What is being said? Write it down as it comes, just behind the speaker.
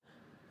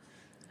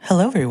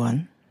Hello,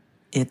 everyone.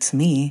 It's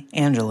me,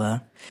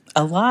 Angela,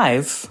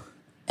 alive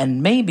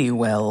and maybe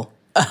well.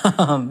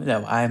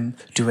 No, I'm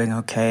doing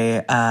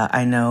okay.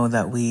 I know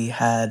that we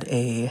had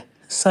a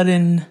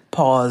sudden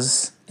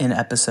pause in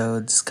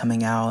episodes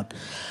coming out,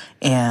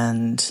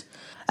 and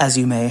as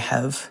you may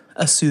have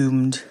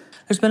assumed,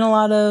 there's been a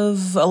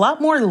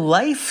lot more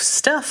life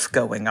stuff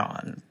going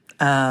on.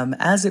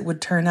 As it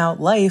would turn out,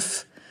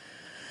 life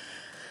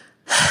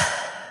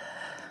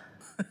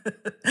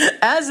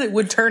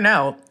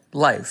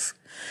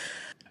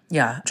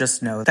Yeah,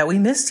 just know that we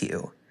miss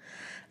you.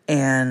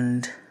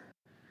 And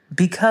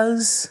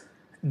because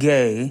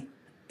gay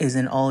is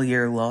an all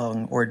year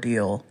long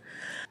ordeal,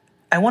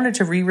 I wanted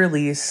to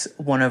re-release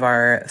one of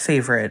our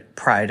favorite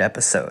Pride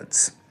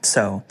episodes.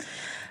 So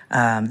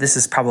this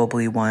is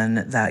probably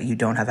one that you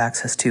don't have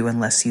access to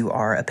unless you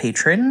are a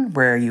patron,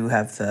 where you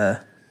have the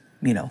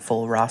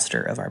full roster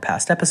of our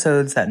past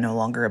episodes that no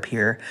longer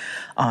appear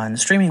on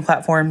streaming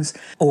platforms,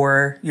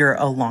 or you're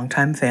a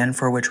longtime fan,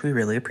 for which we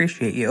really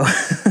appreciate you.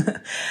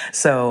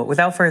 So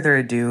without further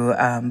ado,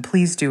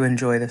 please do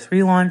enjoy this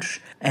relaunch,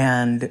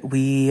 and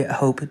we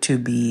hope to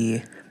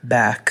be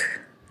back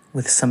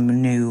with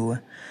some new,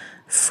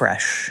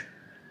 fresh,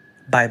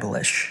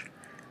 Bible-ish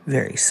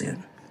very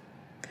soon.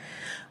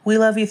 We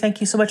love you.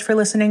 Thank you so much for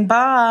listening.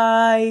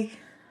 Bye.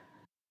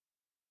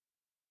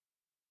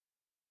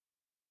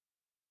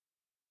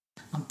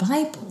 A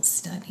Bible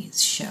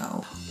studies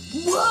show.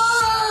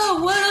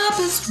 Whoa! What up?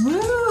 It's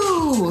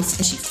Ruth!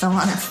 And she fell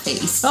on her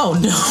face. Oh,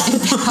 no.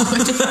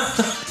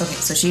 Okay,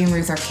 so she and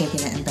Ruth are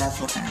kicking it in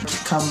Bethlehem to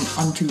come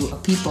unto a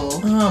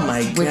people. Oh,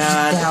 my which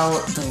God. thou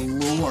the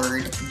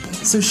Lord.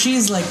 So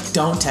she's like,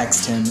 don't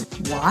text him.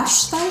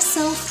 Wash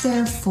thyself,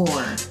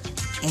 therefore,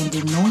 and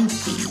anoint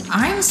thee.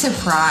 I'm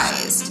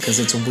surprised. Because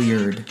it's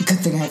weird. Good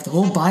thing I have the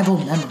whole Bible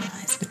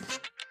memorized.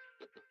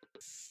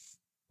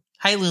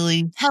 Hi,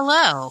 Lily.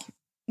 Hello.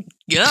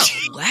 Yeah,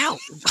 wow.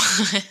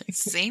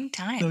 Same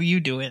time. Oh, you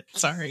do it.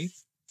 Sorry.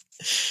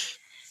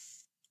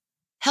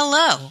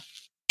 Hello,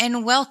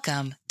 and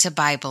welcome to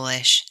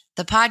Bible-ish,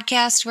 the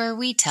podcast where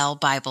we tell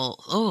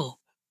Bible... Oh.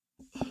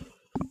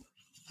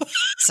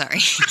 Sorry.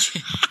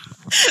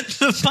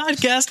 The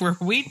podcast where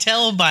we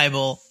tell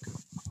Bible.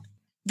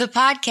 The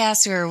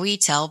podcast where we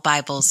tell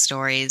Bible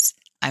stories.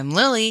 I'm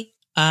Lily.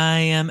 I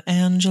am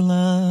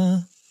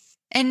Angela.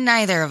 And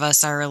neither of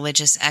us are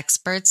religious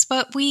experts,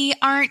 but we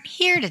aren't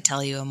here to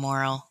tell you a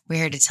moral. We're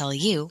here to tell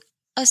you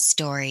a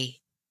story.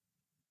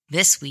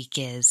 This week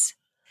is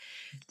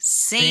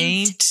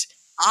Saint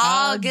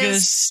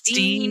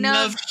Augustine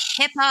of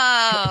Hippo.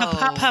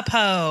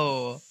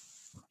 Hippo.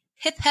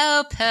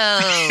 Hippo.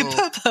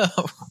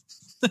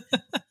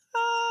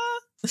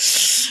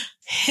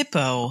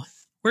 Hippo.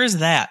 Where's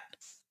that?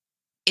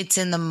 It's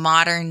in the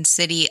modern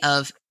city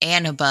of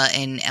Annaba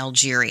in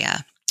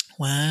Algeria.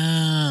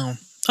 Wow.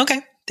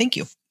 Okay, thank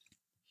you.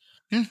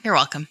 You're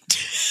welcome.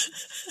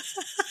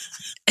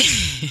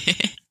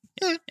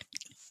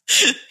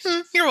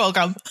 You're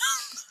welcome.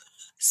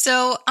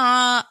 So,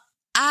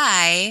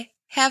 I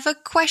have a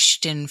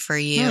question for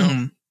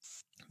you.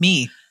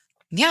 Me?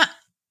 Yeah.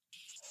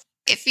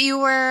 If you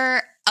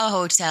were a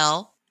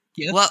hotel,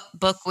 Yes. what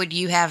book would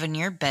you have in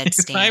your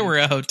bedstand? If I were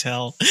a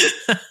hotel.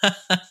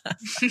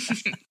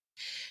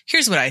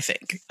 Here's what I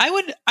think. I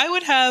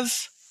would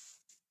have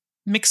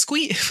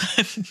McSqueezy.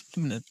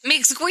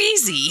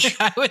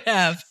 I would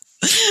have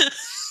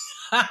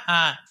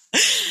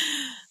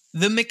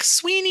the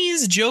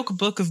McSweeney's Joke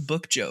Book of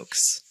Book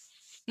Jokes.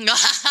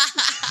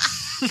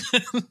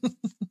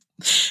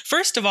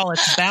 First of all,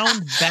 it's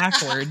bound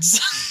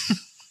backwards.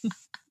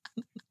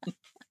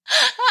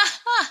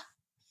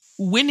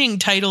 Winning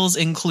titles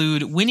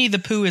include Winnie the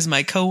Pooh is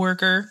my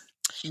coworker,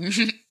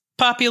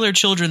 popular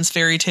children's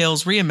fairy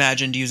tales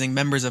reimagined using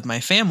members of my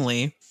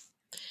family,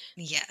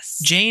 Yes.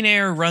 Jane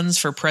Eyre runs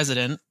for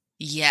president,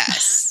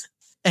 Yes.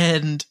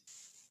 and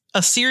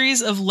a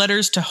series of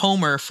letters to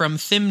Homer from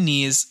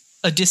Thymnes,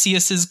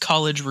 Odysseus's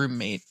college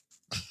roommate.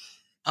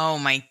 Oh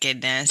my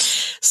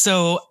goodness.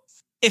 So,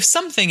 if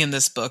something in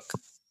this book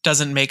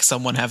doesn't make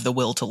someone have the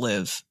will to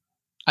live,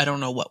 I don't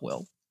know what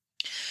will.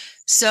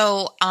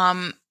 So,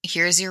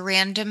 here's your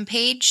random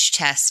page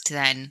test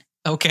then.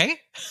 Okay.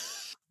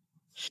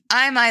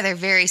 I'm either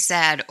very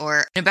sad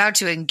or about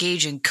to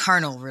engage in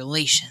carnal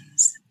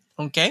relations.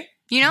 Okay.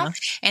 You know?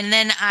 And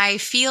then I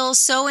feel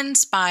so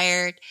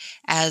inspired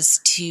as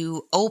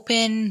to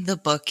open the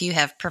book you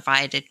have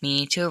provided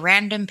me to a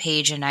random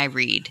page and I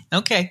read.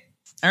 Okay.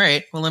 All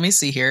right. Well, let me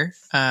see here.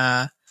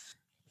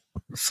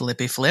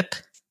 Flippy flip.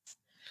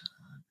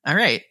 All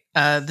right.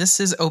 This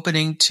is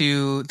opening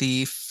to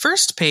the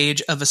first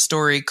page of a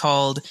story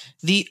called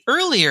The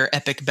Earlier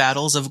Epic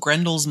Battles of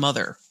Grendel's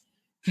Mother.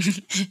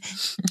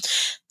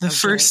 The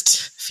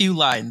first few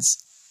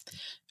lines.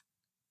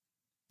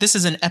 This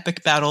is an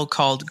epic battle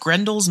called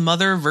Grendel's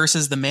Mother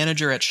versus the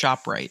manager at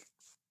ShopRite.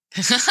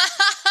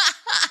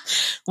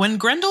 When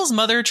Grendel's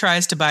mother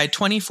tries to buy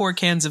 24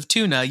 cans of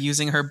tuna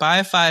using her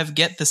buy 5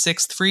 get the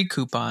 6th free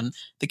coupon,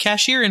 the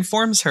cashier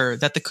informs her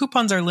that the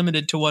coupons are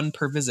limited to one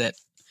per visit.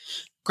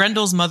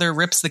 Grendel's mother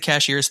rips the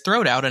cashier's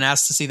throat out and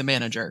asks to see the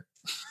manager.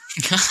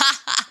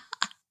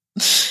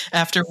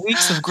 After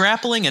weeks of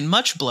grappling and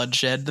much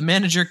bloodshed, the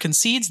manager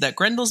concedes that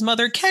Grendel's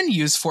mother can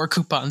use 4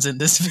 coupons in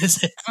this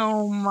visit.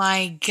 Oh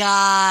my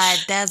God,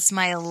 that's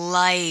my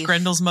life.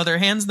 Grendel's mother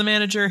hands the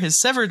manager his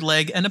severed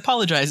leg and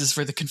apologizes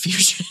for the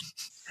confusion.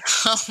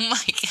 Oh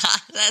my God,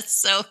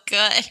 that's so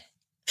good.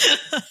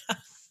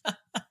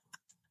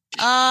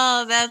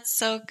 Oh, that's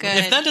so good.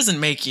 If that doesn't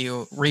make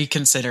you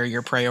reconsider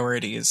your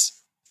priorities,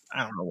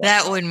 I don't know what.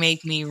 That would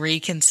make me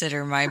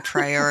reconsider my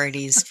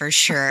priorities for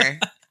sure.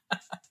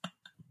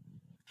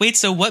 Wait,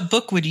 so what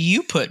book would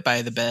you put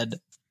by the bed?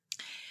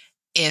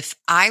 If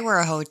I were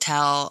a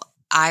hotel,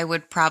 I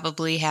would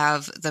probably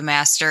have The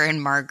Master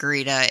and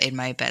Margarita in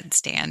my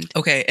bedstand.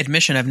 Okay,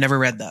 admission, I've never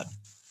read that.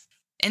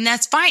 And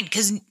that's fine,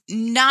 because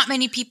not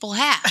many people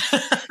have.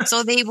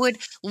 So they would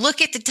look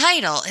at the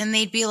title and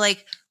they'd be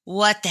like,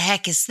 what the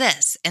heck is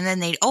this? And then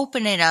they'd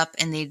open it up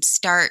and they'd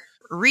start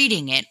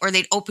reading it, or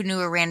they'd open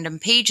to a random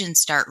page and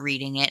start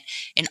reading it,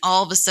 and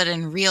all of a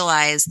sudden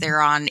realize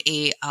they're on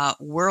a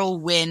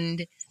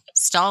whirlwind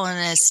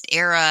Stalinist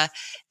era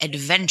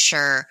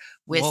adventure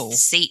with Whoa.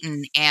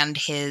 Satan and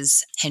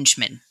his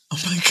henchmen.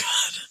 Oh my God.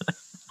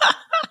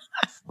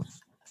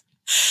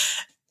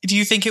 Do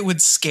you think it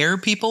would scare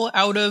people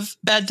out of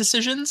bad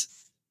decisions?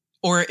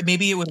 Or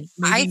maybe it would...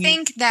 I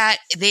think that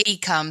they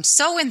become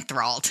so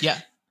enthralled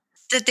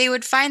that they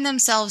would find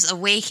themselves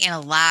awake and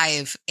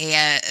alive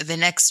the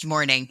next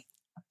morning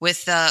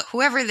with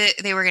whoever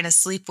they were going to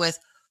sleep with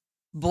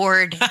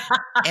bored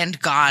and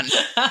gone.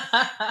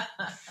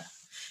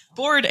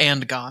 Bored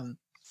and gone.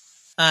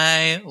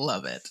 I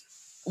love it.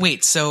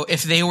 Wait, so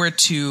if they were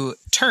to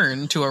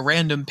turn to a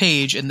random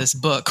page in this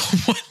book,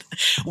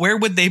 where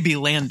would they be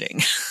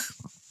landing?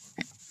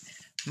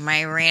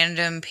 My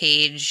random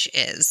page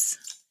is...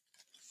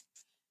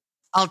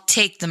 I'll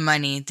take the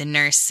money, the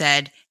nurse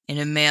said in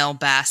a male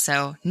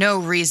basso. No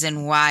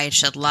reason why it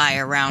should lie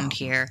around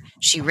here.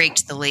 She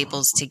raked the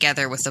labels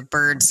together with a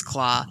bird's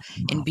claw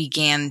and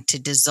began to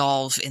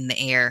dissolve in the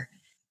air.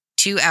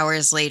 2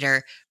 hours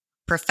later,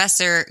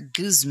 Professor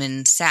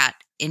Guzman sat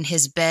in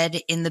his bed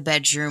in the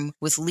bedroom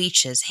with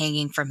leeches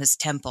hanging from his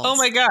temples. Oh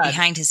my God.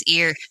 Behind his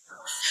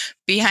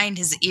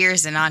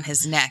ears and on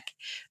his neck.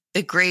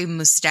 The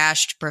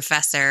gray-mustached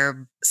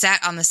professor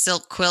sat on the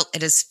silk quilt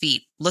at his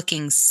feet,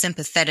 looking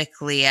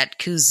sympathetically at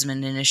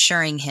Guzman and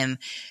assuring him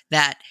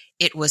that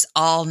it was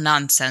all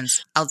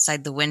nonsense.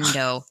 Outside the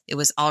window, it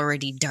was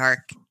already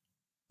dark.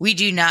 We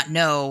do not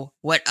know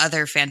what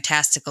other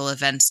fantastical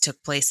events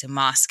took place in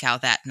Moscow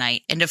that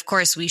night, and of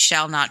course we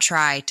shall not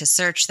try to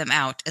search them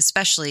out,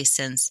 especially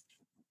since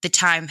the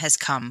time has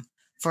come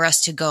for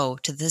us to go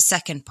to the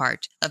second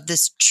part of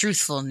this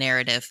truthful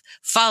narrative.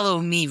 Follow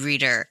me,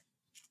 reader.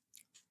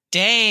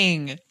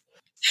 Dang.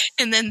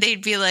 And then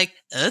they'd be like,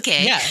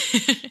 okay. Yeah,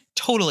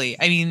 totally.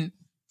 I mean,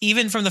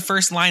 even from the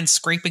first line,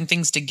 scraping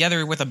things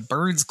together with a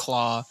bird's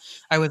claw,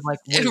 I was like,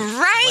 wait,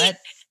 right?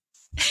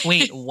 What?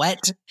 Wait,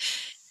 what?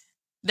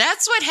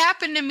 That's what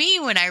happened to me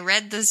when I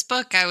read this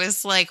book. I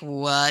was like,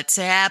 what's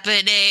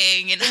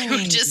happening? And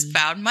I just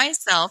found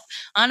myself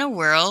on a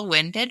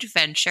whirlwind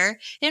adventure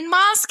in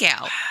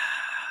Moscow. Wow.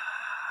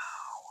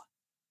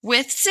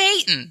 With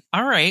Satan.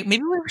 All right.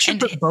 Maybe we should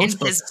put both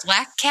books. His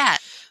black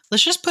cat.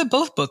 Let's just put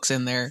both books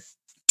in there.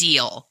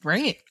 Deal.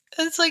 Right.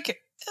 It's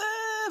like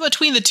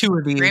between the two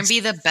of these. We're going to be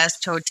the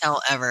best hotel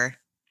ever.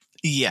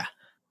 Yeah.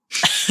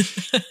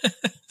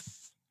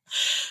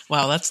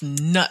 Wow, that's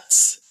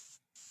nuts.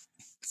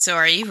 So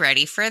are you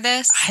ready for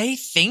this? I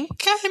think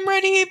I'm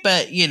ready,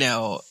 but,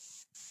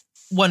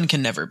 one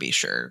can never be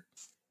sure.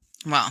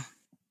 Well,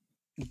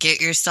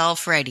 get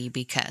yourself ready,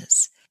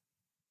 because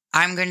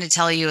I'm going to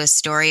tell you a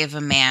story of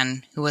a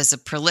man who was a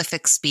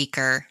prolific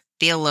speaker,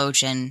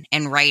 theologian,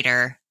 and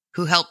writer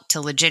who helped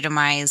to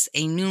legitimize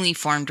a newly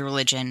formed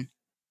religion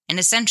and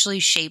essentially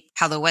shape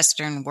how the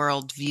Western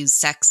world views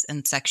sex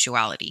and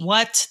sexuality.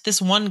 What?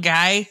 This one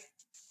guy?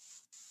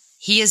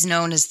 He is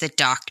known as the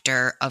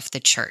Doctor of the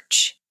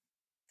Church.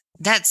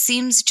 That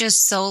seems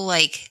just so,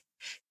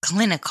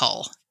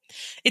 clinical.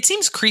 It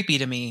seems creepy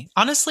to me.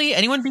 Honestly,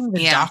 anyone being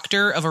the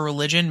doctor of a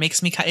religion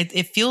makes me...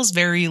 It feels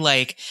very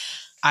like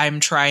I'm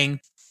trying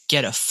to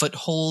get a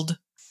foothold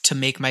to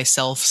make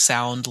myself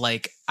sound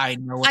like I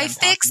know what I'm talking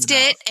about. I fixed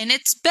it, and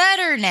it's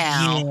better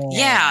now.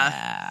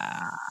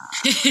 Yeah.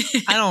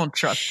 I don't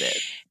trust it.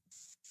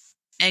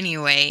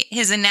 Anyway,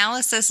 his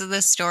analysis of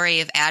the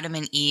story of Adam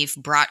and Eve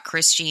brought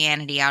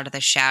Christianity out of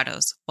the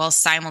shadows, while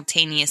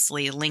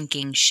simultaneously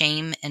linking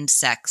shame and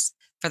sex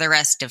for the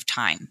rest of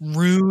time.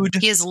 Rude.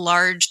 He is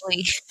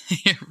largely...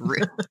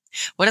 rude.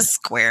 What a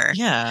square.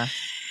 Yeah.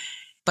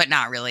 But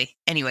not really.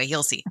 Anyway,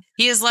 you'll see.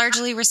 He is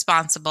largely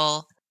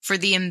responsible for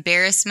the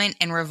embarrassment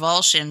and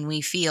revulsion we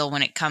feel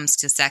when it comes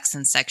to sex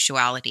and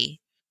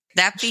sexuality.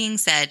 That being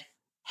said,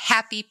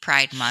 happy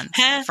Pride Month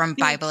from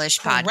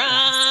Bible-ish Podcast. Pride!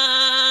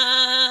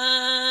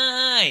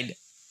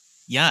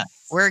 Yeah.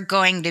 We're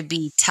going to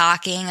be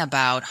talking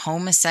about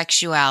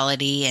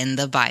homosexuality in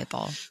the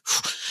Bible.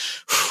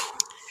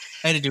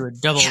 I had to do a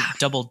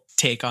double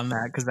take on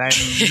that because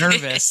I'm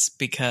nervous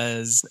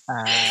because,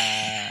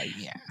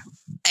 yeah.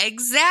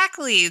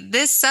 Exactly.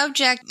 This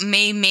subject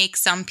may make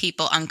some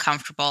people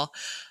uncomfortable,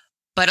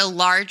 but a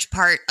large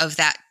part of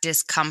that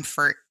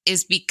discomfort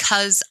is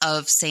because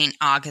of St.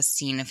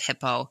 Augustine of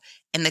Hippo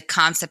and the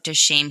concept of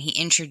shame he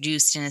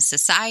introduced in a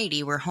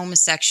society where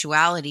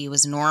homosexuality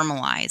was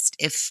normalized,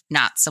 if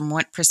not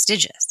somewhat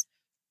prestigious.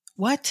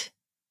 What?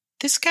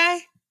 This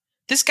guy?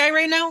 This guy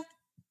right now?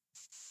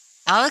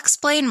 I'll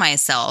explain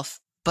myself,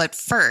 but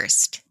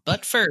first.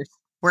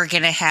 We're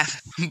gonna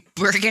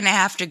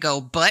have to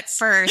go but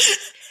first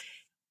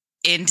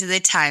into the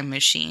time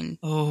machine.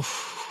 Oh,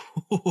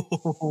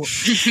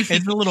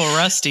 it's a little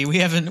rusty. We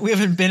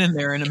haven't been in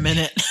there in a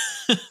minute.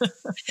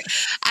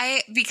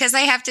 Because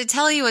I have to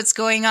tell you what's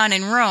going on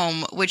in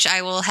Rome, which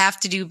I will have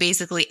to do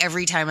basically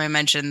every time I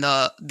mention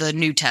the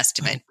New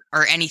Testament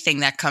or anything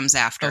that comes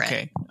after it.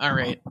 Okay, all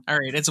right.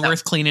 It's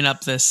worth cleaning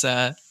up this.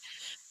 Yeah.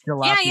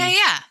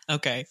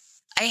 Okay.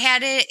 I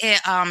had it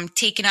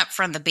taken up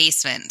from the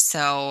basement,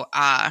 so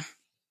I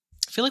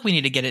feel like we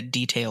need to get it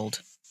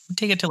detailed.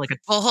 Take it to like a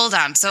hold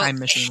on. So time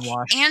machine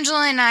wash.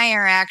 Angela and I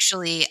are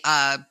actually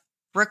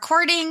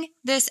recording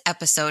this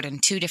episode in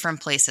two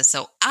different places.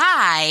 So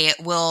I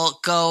will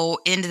go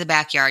into the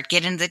backyard,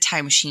 get into the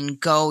time machine,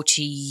 go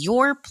to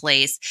your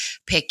place,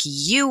 pick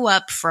you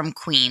up from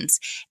Queens,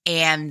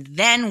 and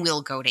then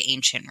we'll go to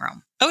ancient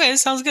Rome. Okay,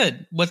 sounds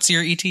good. What's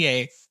your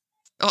ETA?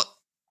 Oh,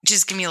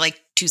 just give me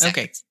like 2 seconds.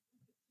 Okay.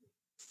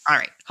 All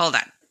right, hold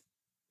on.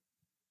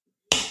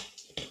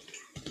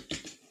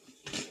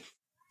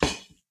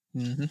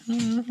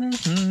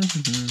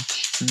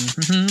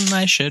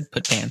 I should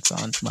put pants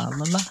on. La la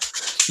la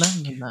la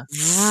la la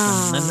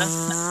la la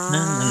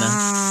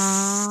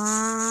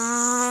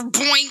la.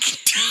 Boink.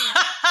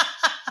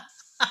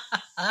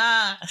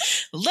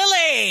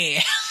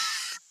 Lily.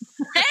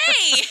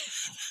 Hey.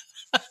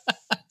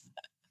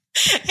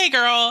 Hey,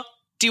 girl.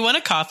 Do you want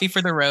a coffee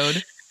for the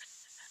road?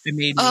 I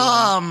made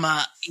I'm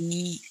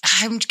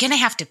gonna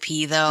have to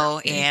pee though,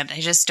 and I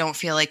just don't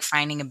feel like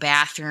finding a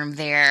bathroom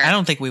there. I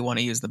don't think we want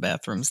to use the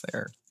bathrooms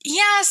there.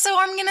 Yeah, so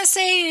I'm gonna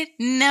say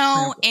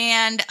no,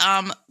 and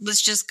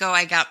let's just go.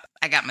 I got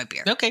my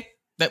beer. Okay,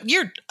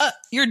 you're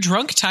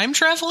drunk time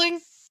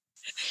traveling.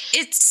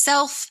 It's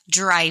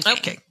self-driving.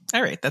 Okay,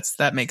 all right,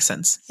 that makes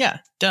sense. Yeah,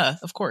 duh,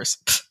 of course.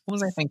 What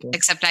was I thinking?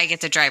 Except I get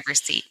the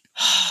driver's seat.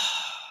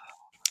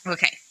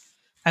 Okay,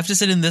 I have to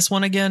sit in this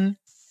one again.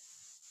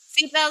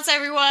 Seatbelts,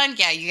 everyone.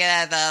 Yeah, you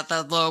get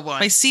the low one.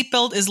 My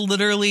seatbelt is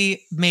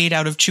literally made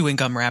out of chewing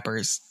gum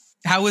wrappers.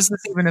 How is this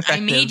even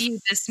effective? I made you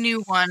this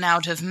new one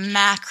out of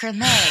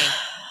macrame.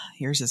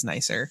 Yours is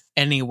nicer.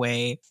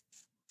 Anyway.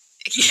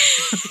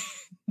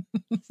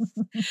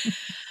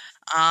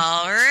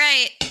 All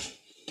right.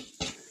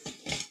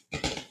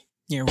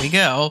 Here we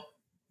go.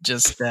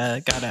 Just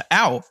gotta.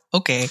 Ow.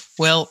 Okay.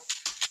 Well.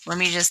 Let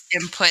me just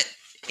input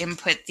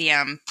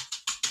the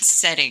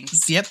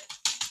settings. Yep.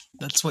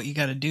 That's what you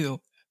gotta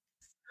do.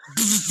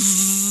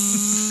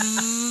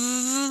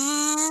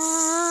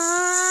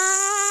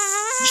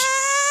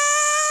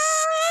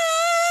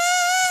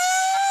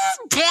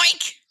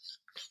 Boink.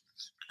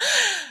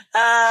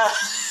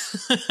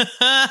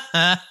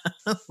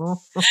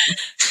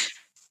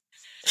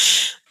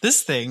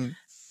 This thing,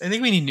 I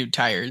think we need new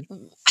tires.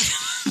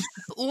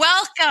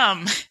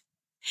 Welcome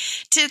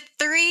to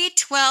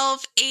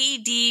 312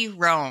 AD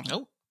Rome.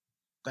 Oh,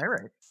 all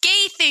right.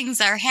 Gay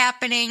things are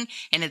happening,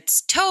 and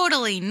it's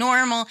totally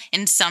normal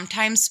and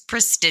sometimes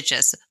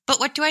prestigious. But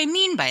what do I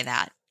mean by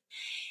that?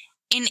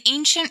 In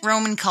ancient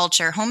Roman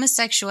culture,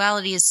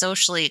 homosexuality is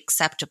socially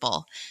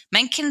acceptable.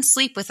 Men can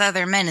sleep with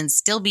other men and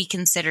still be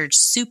considered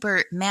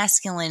super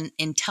masculine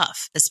and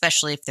tough,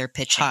 especially if they're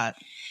pitching. Hot.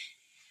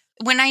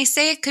 When I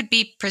say it could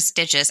be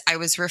prestigious, I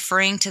was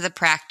referring to the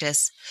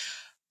practice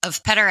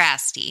of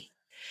pederasty,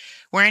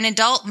 where an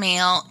adult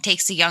male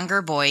takes a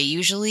younger boy,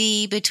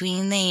 usually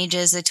between the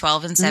ages of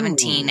 12 and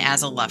 17,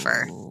 as a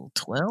lover.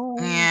 12?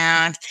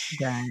 Yeah.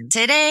 Dang.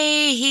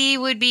 Today, he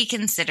would be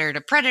considered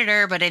a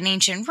predator, but in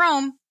ancient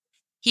Rome,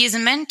 he is a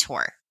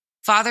mentor,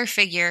 father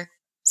figure,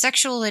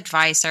 sexual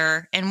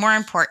advisor, and more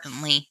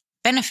importantly,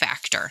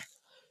 benefactor.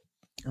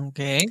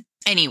 Okay.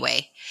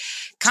 Anyway,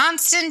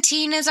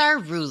 Constantine is our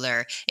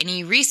ruler, and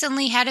he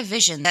recently had a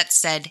vision that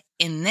said,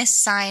 "In this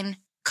sign,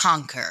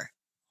 conquer."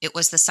 It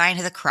was the sign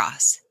of the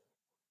cross.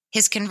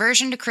 His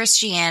conversion to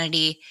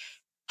Christianity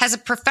has a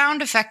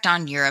profound effect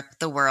on Europe,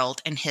 the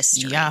world, and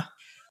history. Yeah.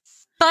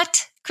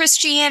 But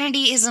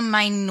Christianity is a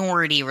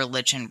minority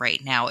religion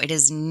right now. It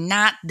is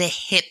not the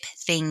hip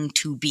thing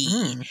to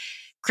be.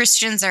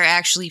 Christians are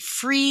actually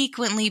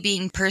frequently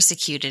being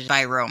persecuted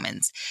by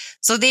Romans,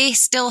 so they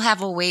still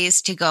have a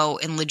ways to go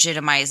in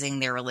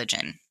legitimizing their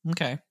religion.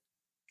 Okay.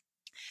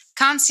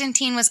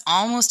 Constantine was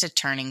almost a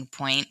turning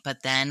point,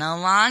 but then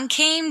along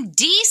came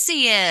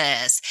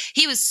Decius.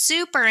 He was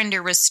super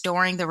into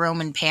restoring the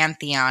Roman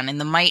pantheon and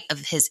the might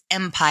of his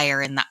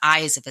empire in the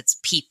eyes of its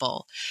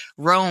people.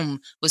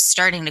 Rome was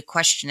starting to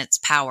question its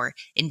power,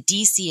 and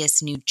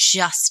Decius knew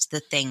just the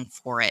thing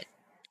for it.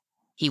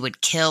 he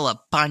would kill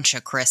a bunch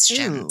of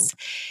Christians.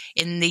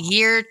 Ew. In the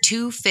year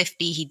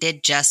 250, he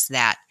did just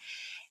that.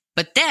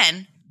 But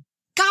then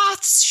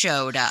Goths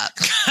showed up.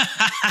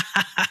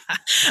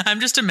 I'm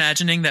just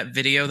imagining that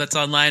video that's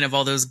online of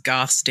all those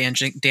Goths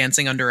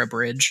dancing under a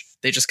bridge.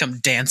 They just come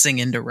dancing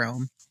into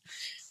Rome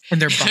in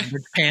their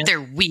bondage pants.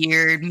 Their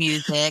weird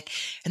music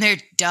and their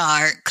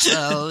dark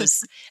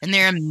clothes and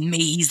their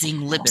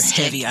amazing lipstick.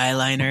 Their heavy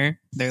eyeliner.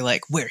 They're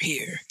like, we're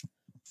here.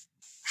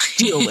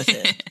 Deal with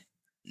it.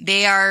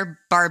 They are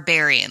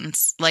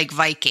barbarians, like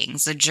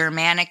Vikings, a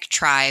Germanic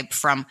tribe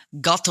from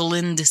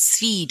Gotland,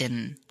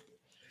 Sweden.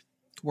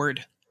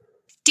 Word.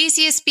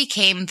 Decius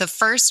became the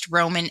first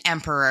Roman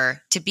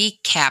emperor to be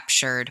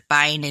captured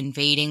by an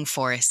invading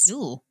force.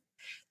 Ooh.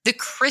 The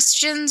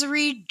Christians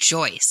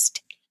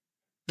rejoiced.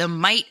 The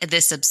might of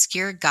this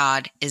obscure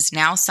god is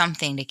now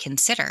something to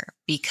consider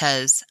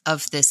because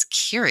of this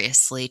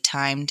curiously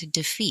timed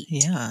defeat.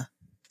 Yeah.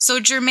 So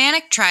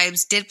Germanic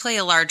tribes did play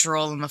a large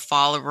role in the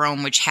fall of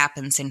Rome, which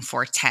happens in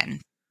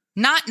 410.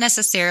 Not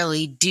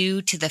necessarily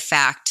due to the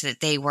fact that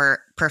they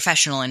were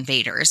professional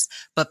invaders,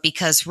 but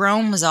because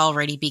Rome was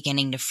already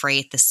beginning to fray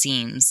at the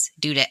seams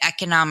due to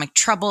economic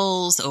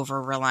troubles,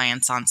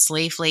 over-reliance on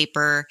slave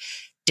labor,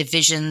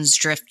 divisions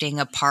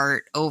drifting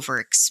apart,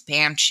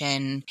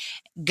 over-expansion,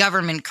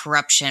 government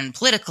corruption,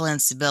 political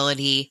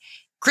instability,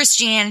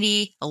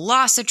 Christianity, a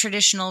loss of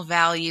traditional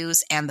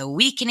values, and the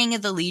weakening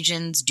of the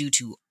legions due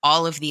to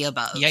all of the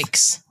above.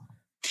 Yikes.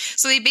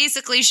 So they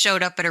basically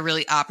showed up at a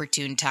really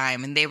opportune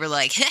time, and they were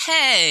like,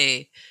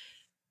 hey,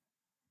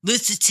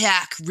 let's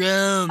attack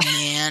Rome,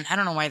 man. I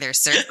don't know why they're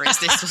surfers.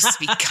 They're supposed to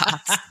be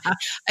Goths.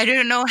 I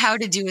don't know how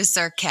to do a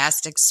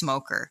sarcastic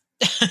smoker.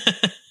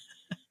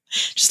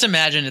 Just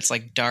imagine it's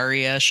like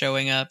Daria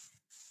showing up.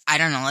 I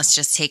don't know. Let's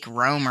just take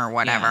Rome or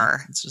whatever. Yeah,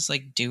 let's just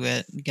like do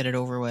it, get it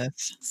over with.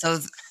 So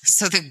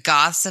the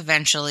Goths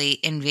eventually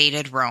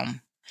invaded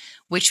Rome,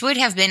 which would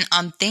have been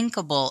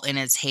unthinkable in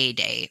its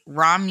heyday.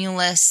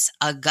 Romulus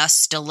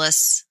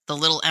Augustulus, the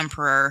little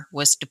emperor,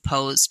 was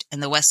deposed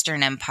and the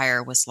Western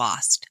Empire was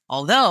lost.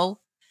 Although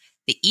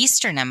the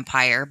Eastern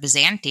Empire,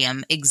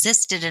 Byzantium,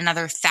 existed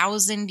another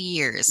 1,000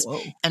 years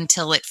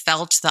until it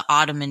fell to the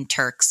Ottoman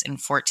Turks in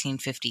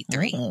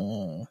 1453.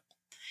 Oh.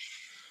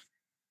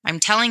 I'm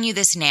telling you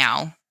this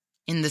now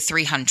in the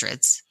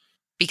 300s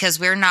because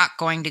we're not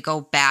going to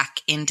go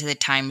back into the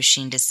time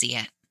machine to see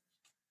it.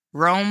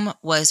 Rome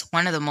was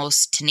one of the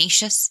most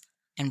tenacious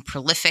and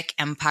prolific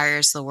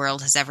empires the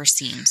world has ever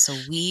seen, so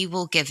we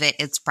will give it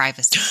its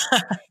privacy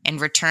and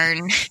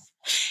return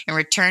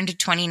to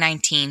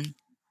 2019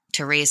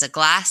 to raise a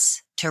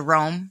glass to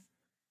Rome,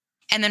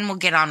 and then we'll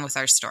get on with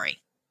our story.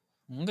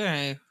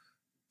 Okay.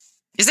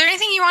 Is there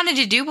anything you wanted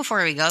to do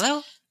before we go,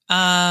 though?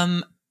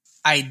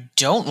 I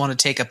don't want to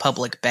take a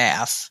public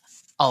bath,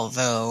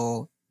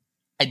 although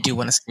I do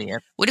want to see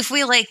it. What if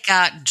we,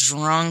 got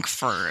drunk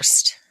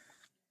first?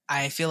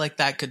 I feel like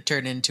that could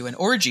turn into an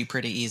orgy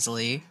pretty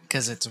easily,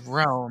 because it's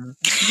Rome.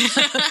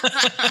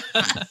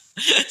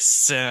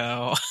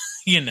 So,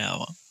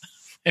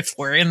 if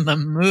we're in the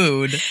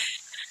mood...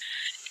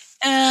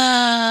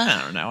 I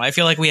don't know. I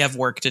feel like we have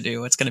work to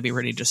do. It's going to be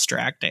pretty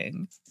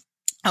distracting.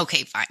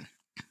 Okay, fine.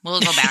 We'll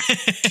go back.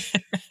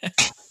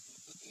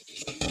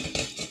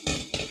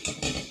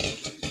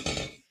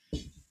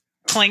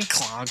 Clink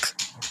clonk.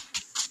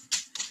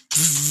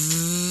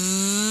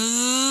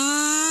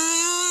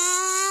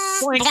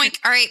 Boink. Boink.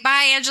 All right,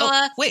 bye,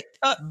 Angela. Oh, wait.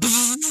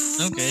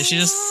 Okay, she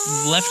just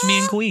left me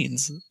in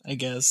Queens, I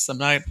guess. I'm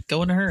not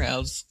going to her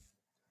house.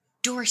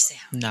 Door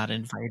sound. Not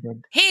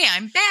invited. Hey,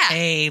 I'm back.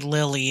 Hey,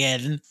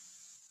 Lillian.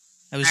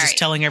 I was just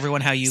telling everyone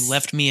how you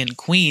left me in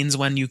Queens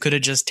when you could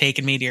have just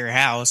taken me to your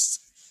house.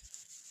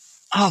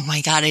 Oh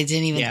my God, I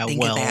didn't even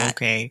think of that.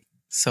 Okay.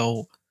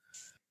 So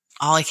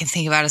all I can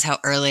think about is how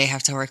early I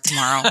have to work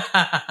tomorrow.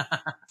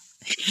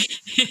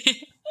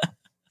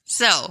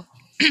 So,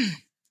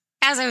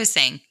 as I was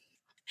saying,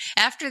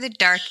 after the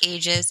Dark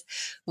Ages,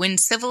 when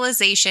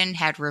civilization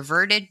had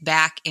reverted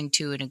back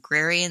into an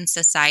agrarian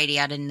society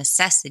out of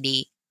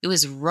necessity, it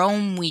was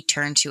Rome we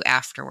turned to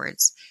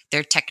afterwards.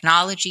 Their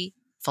technology,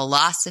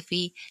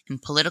 philosophy,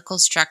 and political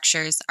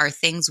structures are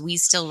things we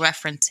still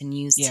reference and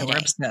use today. We're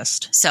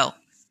obsessed. So,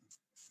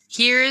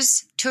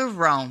 here's to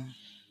Rome.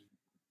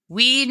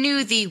 We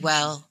knew thee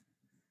well,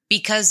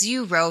 because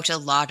you wrote a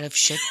lot of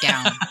shit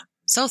down.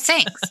 So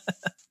thanks.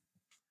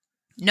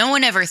 No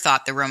one ever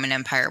thought the Roman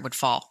Empire would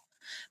fall,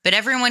 but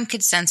everyone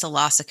could sense a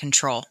loss of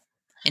control,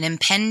 an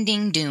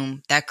impending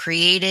doom that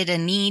created a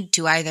need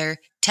to either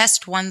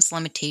test one's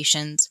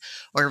limitations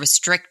or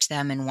restrict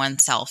them in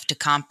oneself to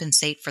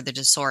compensate for the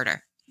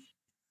disorder.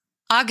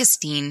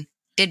 Augustine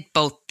did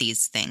both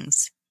these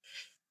things.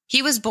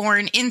 He was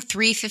born in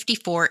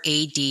 354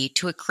 AD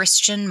to a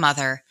Christian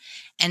mother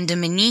and a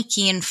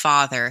Manichaean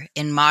father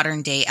in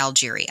modern-day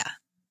Algeria.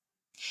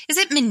 Is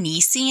it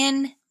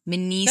Manichaean?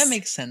 That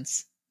makes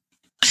sense.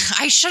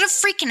 I should have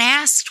freaking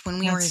asked when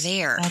we were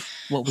there. That's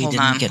what we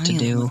didn't get to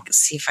do.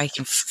 See if I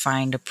can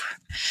find a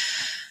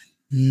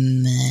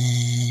Manichaean.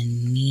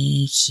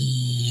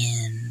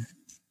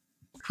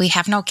 We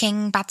have no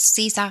king but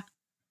Caesar.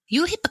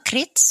 You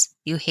hypocrites,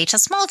 you hate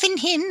us more than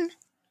him.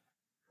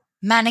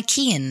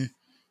 Manichaean.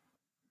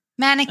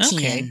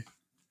 Okay.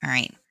 All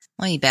right,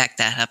 let me back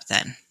that up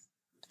then.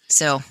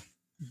 So,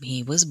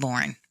 he was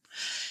born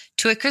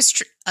to a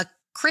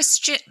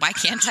Christian. Why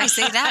can't I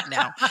say that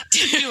now?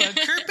 To a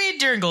Kirby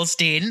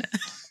Durngelstein.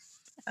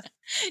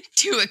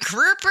 To a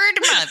crippled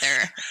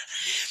mother.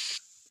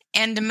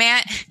 And a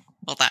man.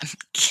 Hold on.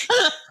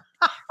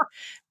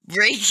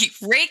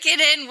 Rake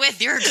it in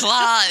with your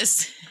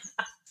claws.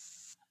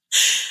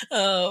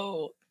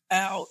 Oh,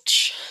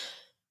 ouch.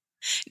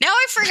 Now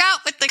I forgot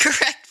what the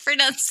correct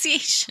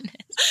pronunciation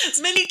is.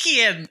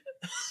 Manichaean.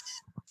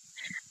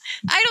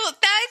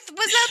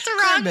 Was that the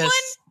wrong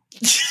one?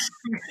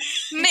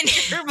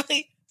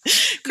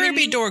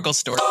 Kirby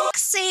Dorgelstein. For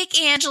fuck's sake,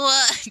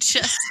 Angela.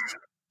 Just.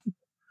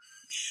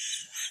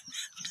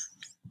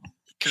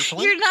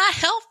 You're not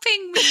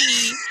helping me.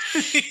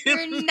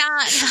 You're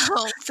not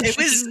helping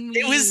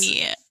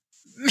me.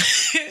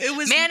 It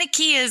was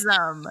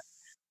Manichaeism.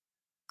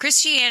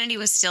 Christianity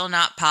was still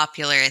not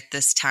popular at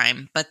this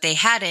time, but they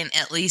hadn't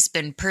at least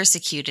been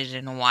persecuted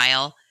in a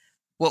while.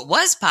 What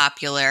was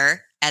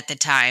popular at the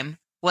time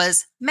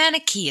was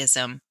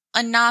Manichaeism,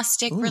 a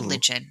Gnostic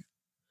religion.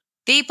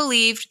 They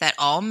believed that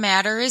all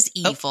matter is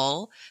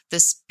evil, the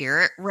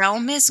spirit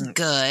realm is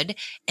good,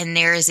 and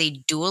there is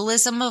a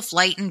dualism of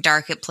light and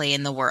dark at play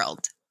in the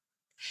world.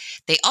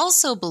 They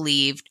also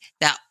believed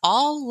that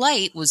all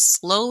light was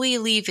slowly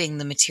leaving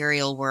the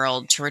material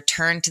world to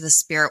return to the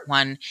spirit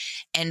one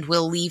and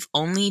will leave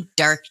only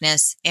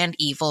darkness and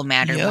evil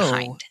matter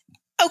behind.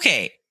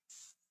 Okay.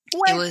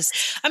 What?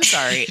 I'm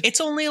sorry.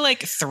 It's only like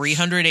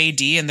 300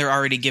 AD and they're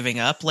already giving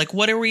up. Like,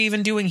 what are we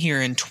even doing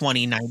here in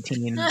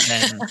 2019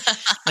 then?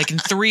 Like in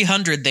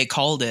 300 they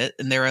called it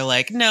and they were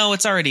like, no,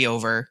 it's already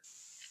over.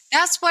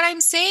 That's what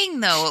I'm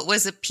saying, though. It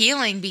was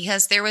appealing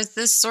because there was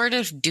this sort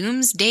of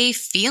doomsday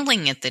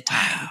feeling at the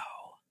time.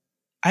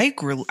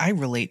 Wow. I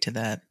relate to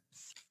that.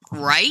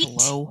 Right?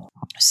 Hello?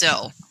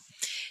 So,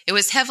 it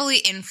was heavily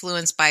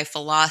influenced by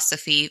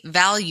philosophy,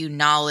 valued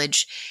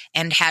knowledge,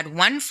 and had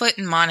one foot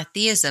in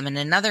monotheism and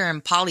another in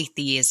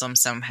polytheism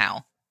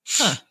somehow.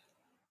 Huh.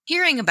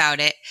 Hearing about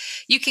it,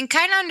 you can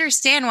kind of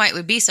understand why it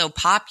would be so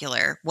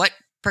popular. What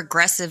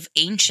progressive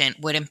ancient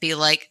wouldn't be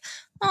like,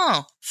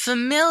 oh,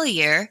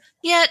 familiar,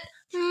 yet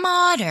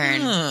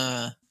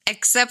modern.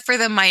 Except for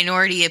the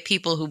minority of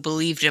people who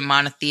believed in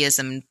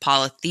monotheism and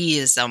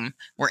polytheism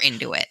were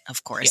into it,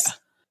 of course.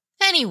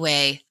 Yeah.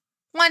 Anyway,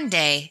 one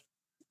day,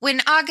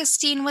 when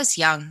Augustine was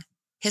young,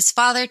 his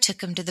father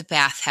took him to the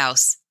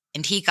bathhouse,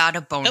 and he got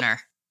a boner. Yep.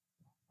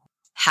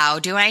 How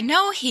do I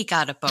know he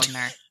got a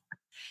boner?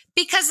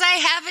 Because I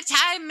have a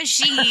time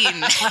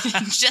machine.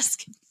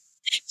 Just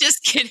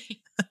kidding.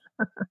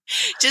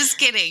 Just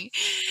kidding.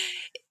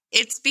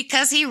 It's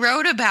because he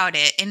wrote about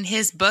it in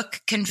his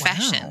book,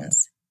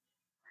 Confessions.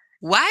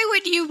 Wow. Why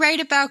would you write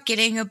about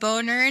getting a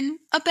boner in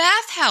a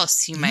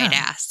bathhouse, you might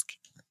ask?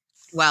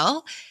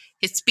 Well,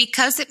 it's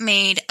because it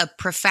made a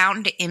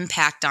profound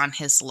impact on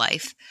his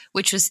life,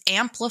 which was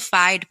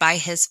amplified by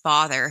his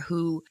father,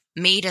 who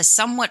made a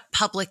somewhat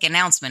public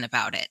announcement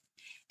about it,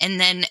 and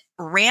then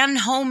ran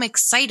home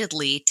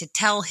excitedly to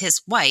tell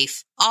his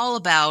wife all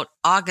about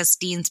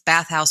Augustine's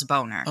bathhouse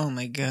boner. Oh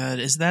my God.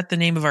 Is that the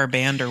name of our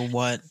band or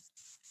what?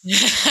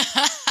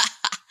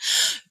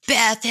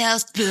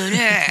 Bathhouse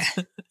boner.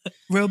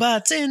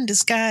 Robots in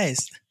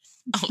disguise.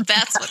 Oh,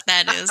 that's what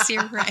that is.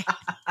 You're right.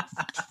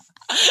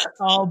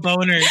 All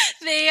boners.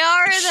 They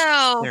are,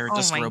 though. They're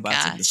just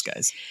robots in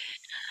disguise.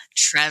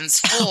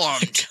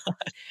 Transformed.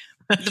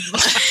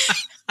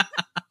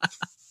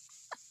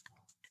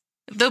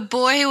 The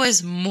boy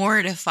was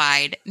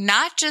mortified,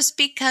 not just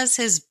because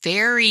his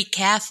very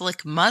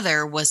Catholic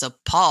mother was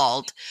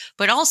appalled,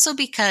 but also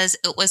because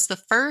it was the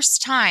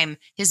first time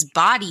his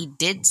body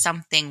did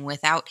something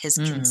without his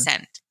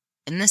consent,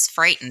 and this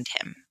frightened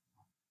him.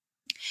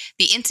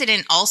 The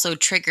incident also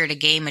triggered a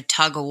game of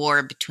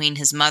tug-of-war between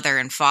his mother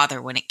and father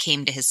when it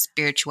came to his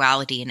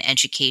spirituality and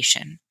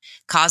education,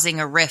 causing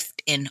a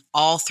rift in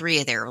all three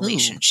of their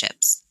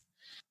relationships.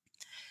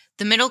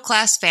 The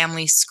middle-class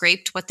family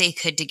scraped what they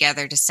could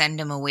together to send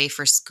him away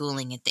for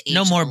schooling at the age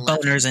of 11. No more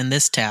boners in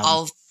this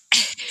town.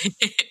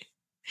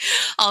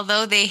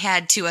 Although they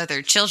had 2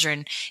 other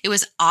children, it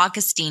was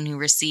Augustine who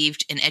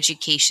received an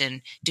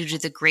education due to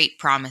the great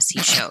promise he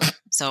showed.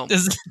 So,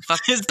 is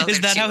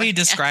that how he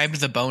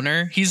described the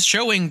boner? He's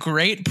showing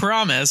great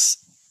promise.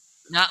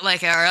 Not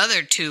like our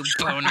other 2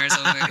 boners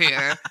over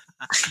here.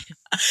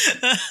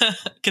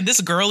 Can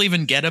this girl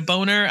even get a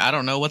boner? I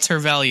don't know. What's her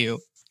value?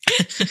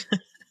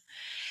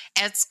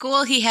 At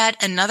school, he had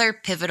another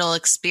pivotal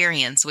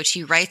experience, which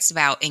he writes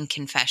about in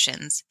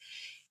Confessions.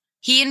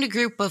 He and a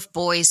group of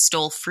boys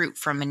stole fruit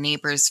from a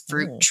neighbor's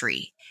fruit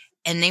tree,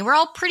 and they were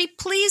all pretty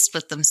pleased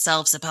with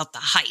themselves about the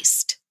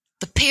heist,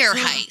 the pear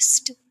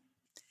heist.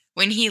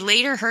 When he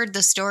later heard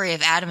the story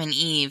of Adam and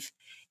Eve,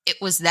 it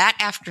was that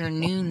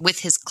afternoon with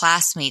his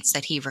classmates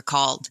that he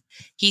recalled.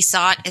 He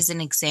saw it as an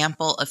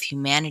example of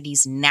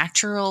humanity's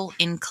natural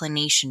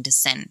inclination to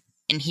sin,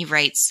 and he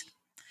writes,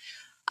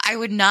 I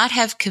would not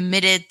have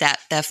committed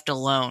that theft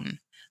alone.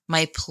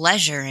 My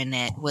pleasure in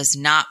it was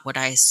not what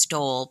I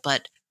stole,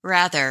 but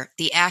rather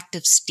the act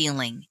of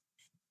stealing.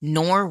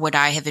 Nor would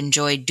I have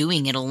enjoyed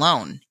doing it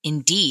alone.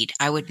 Indeed,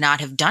 I would not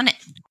have done it.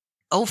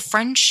 O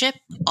friendship,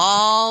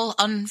 all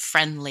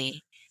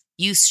unfriendly,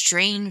 you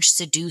strange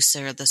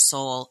seducer of the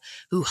soul,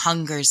 who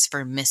hungers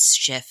for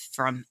mischief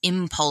from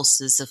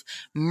impulses of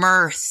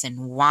mirth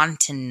and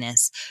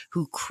wantonness,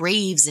 who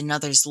craves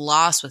another's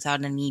loss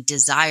without any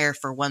desire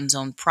for one's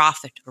own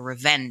profit or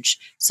revenge,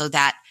 so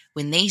that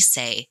when they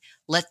say,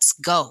 "Let's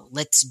go,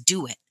 let's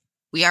do it,"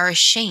 we are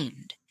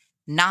ashamed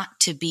not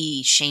to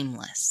be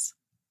shameless.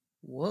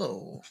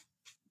 Whoa.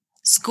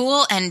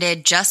 School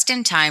ended just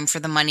in time for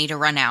the money to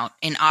run out,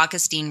 and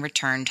Augustine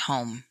returned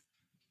home.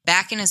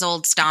 Back in his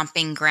old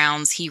stomping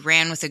grounds, he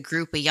ran with a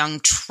group of young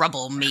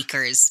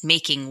troublemakers,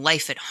 making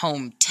life at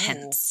home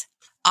tense.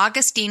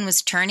 Augustine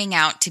was turning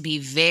out to be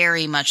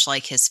very much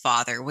like his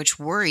father, which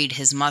worried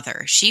his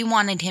mother. She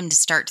wanted him to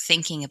start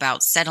thinking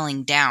about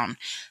settling down,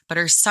 but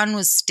her son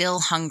was still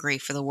hungry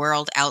for the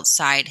world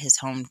outside his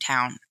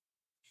hometown.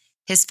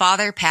 His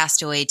father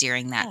passed away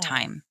during that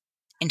time,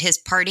 and his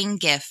parting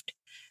gift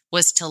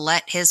was to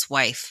let his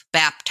wife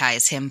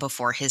baptize him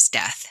before his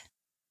death.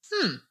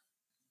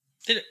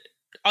 Did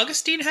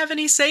Augustine have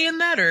any say in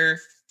that,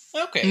 or?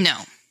 Okay.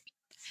 No.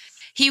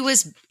 He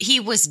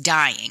was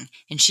dying,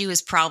 and she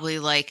was probably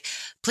like,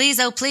 "Please,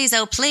 oh, please,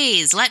 oh,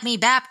 please, let me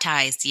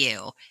baptize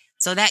you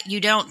so that you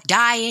don't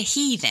die a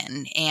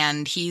heathen."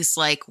 And he's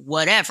like,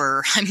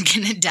 "Whatever, I'm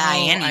going to die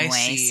anyway." I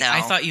see. So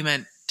I thought you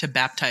meant to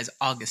baptize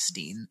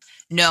Augustine.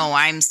 No,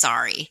 I'm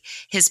sorry.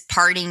 His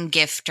parting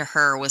gift to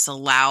her was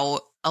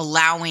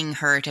allowing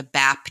her to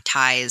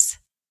baptize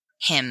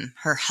him,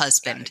 her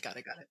husband. Got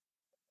it.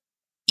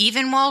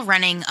 Even while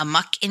running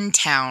amok in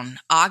town,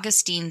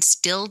 Augustine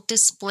still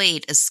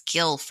displayed a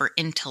skill for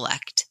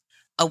intellect.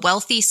 A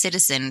wealthy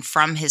citizen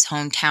from his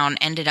hometown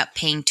ended up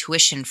paying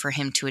tuition for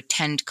him to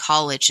attend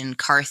college in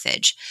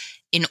Carthage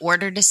in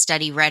order to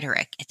study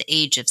rhetoric at the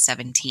age of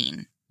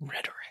 17.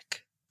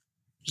 Rhetoric.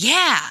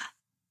 Yeah.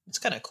 It's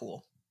kind of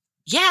cool.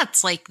 Yeah,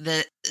 it's like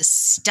the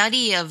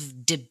study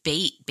of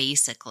debate,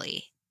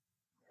 basically.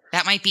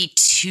 That might be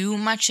too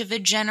much of a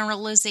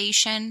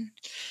generalization.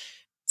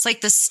 It's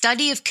like the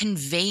study of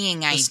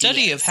conveying ideas. The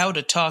study of how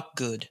to talk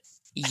good.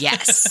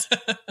 Yes.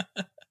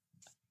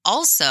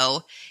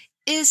 Also,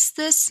 is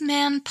this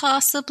man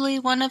possibly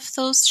one of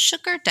those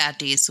sugar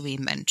daddies we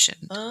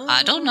mentioned?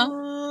 I don't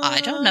know.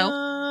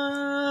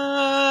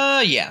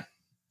 Yeah.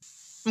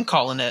 I'm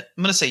calling it.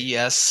 I'm going to say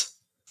yes.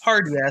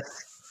 Hard yes.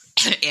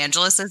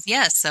 Angela says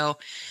yes. So,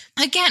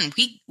 again,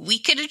 we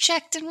could have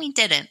checked and we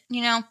didn't,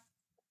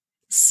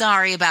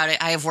 Sorry about it.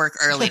 I have work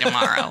early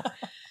tomorrow.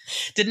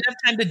 Didn't have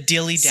time to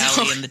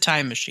dilly-dally in the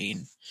time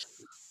machine.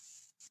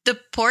 The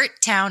port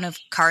town of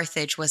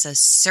Carthage was a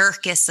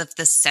circus of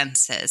the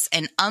senses,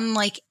 and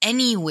unlike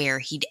anywhere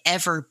he'd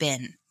ever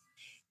been.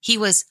 He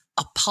was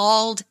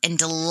appalled and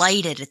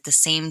delighted at the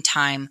same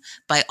time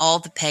by all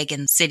the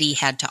pagan city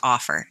had to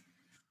offer.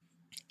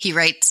 He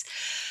writes,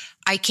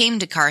 "I came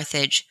to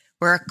Carthage,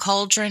 where a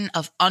cauldron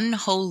of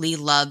unholy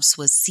loves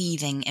was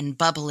seething and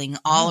bubbling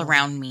all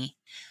around me.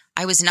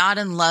 I was not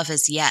in love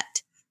as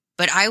yet,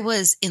 but I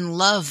was in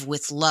love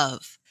with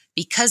love.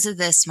 Because of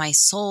this, my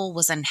soul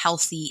was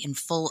unhealthy and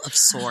full of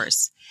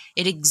sores.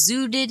 It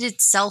exuded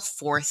itself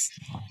forth,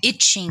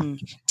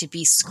 itching to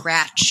be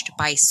scratched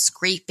by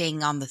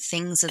scraping on the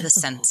things of the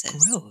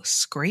senses." Gross.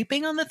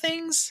 Scraping on the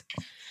things?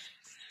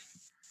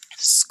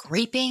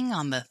 Scraping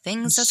on the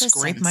things of the senses.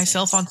 Scrape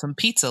myself on some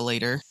pizza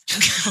later.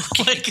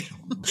 like,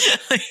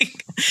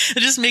 it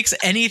just makes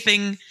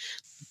anything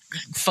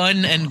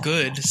fun and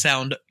good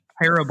sound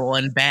terrible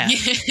and bad.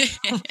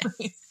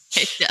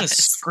 It does.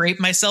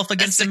 Scrape myself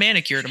against a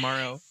manicure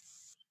tomorrow.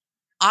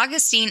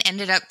 Augustine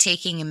ended up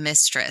taking a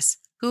mistress,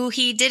 who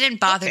he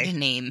didn't bother to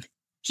name.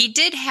 He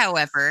did,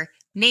 however,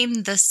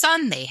 name the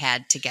son they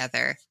had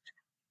together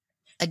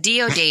a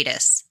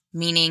Deodatus,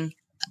 meaning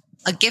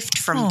a gift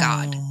from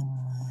God.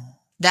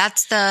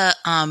 That's the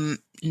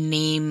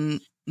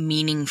name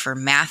meaning for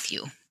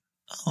Matthew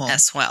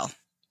as well.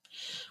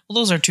 Well,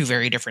 those are two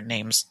very different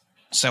names.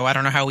 So I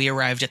don't know how we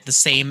arrived at the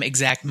same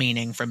exact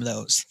meaning from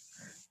those.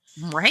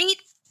 Right?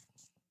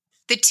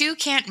 The two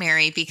can't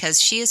marry because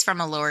she is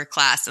from a lower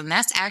class, and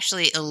that's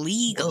actually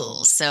illegal.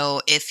 Whoa.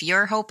 So if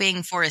you're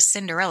hoping for a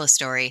Cinderella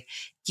story,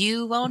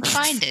 you won't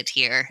find it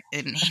here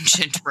in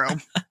ancient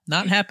Rome.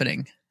 Not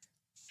happening.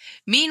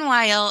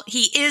 Meanwhile,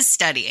 he is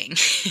studying,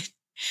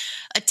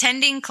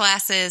 attending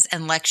classes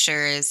and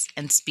lectures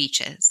and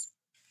speeches.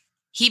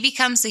 He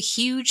becomes a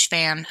huge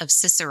fan of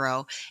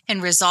Cicero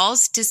and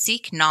resolves to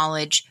seek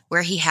knowledge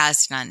where he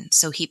has none.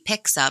 So he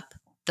picks up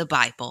the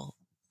Bible,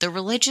 the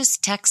religious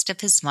text of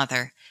his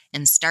mother,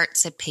 and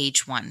starts at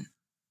page 1.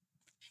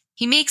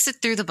 He makes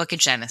it through the book of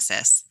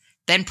Genesis,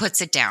 then puts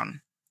it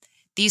down.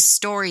 These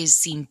stories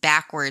seem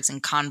backwards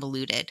and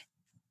convoluted.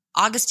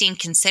 Augustine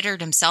considered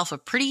himself a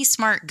pretty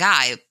smart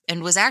guy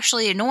and was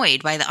actually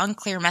annoyed by the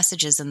unclear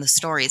messages in the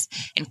stories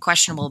and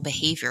questionable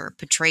behavior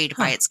portrayed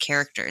by its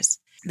characters.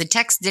 The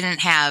text didn't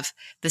have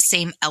the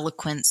same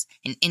eloquence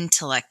and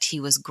intellect he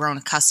was grown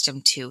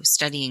accustomed to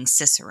studying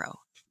Cicero.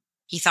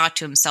 He thought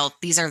to himself,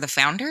 these are the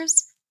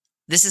founders?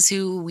 This is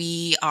who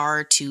we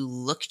are to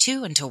look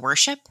to and to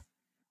worship?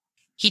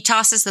 He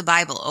tosses the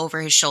Bible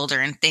over his shoulder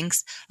and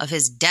thinks of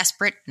his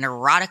desperate,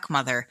 neurotic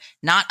mother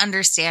not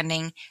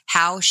understanding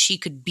how she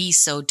could be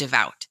so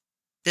devout.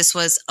 This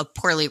was a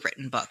poorly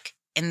written book,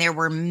 and there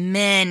were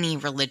many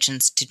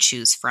religions to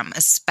choose from,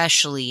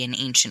 especially in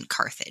ancient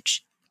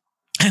Carthage.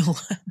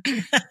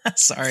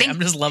 Sorry, I'm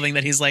just loving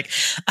that he's like,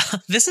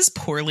 this is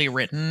poorly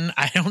written.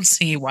 I don't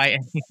see why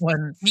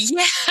anyone...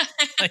 Yeah.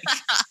 Like,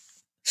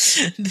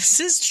 this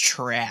is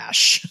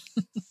trash.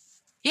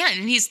 Yeah,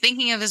 and he's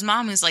thinking of his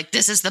mom who's like,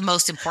 this is the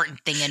most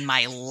important thing in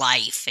my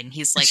life. And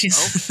he's like,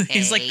 okay.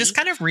 He's like, this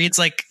kind of reads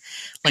like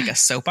a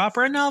soap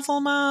opera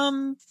novel,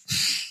 Mom.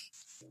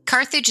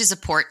 Carthage is a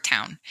port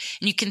town,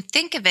 and you can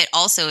think of it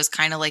also as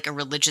kind of like a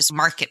religious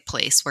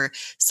marketplace where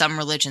some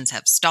religions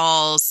have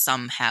stalls,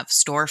 some have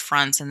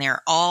storefronts, and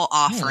they're all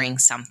offering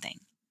something.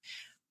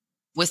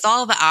 With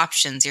all the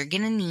options, you're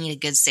going to need a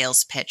good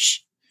sales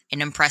pitch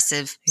and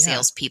impressive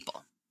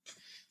salespeople.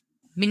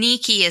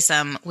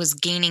 Manichaeism was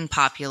gaining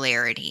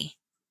popularity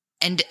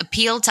and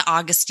appealed to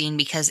Augustine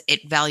because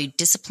it valued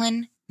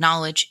discipline,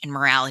 knowledge, and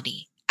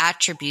morality,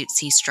 attributes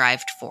he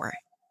strived for.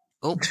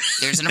 Oh,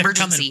 there's an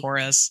emergency. Coming for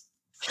us.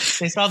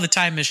 They saw the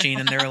time machine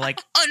and they were like,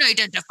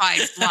 unidentified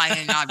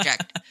flying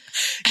object.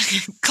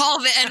 Call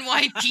the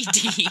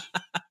NYPD.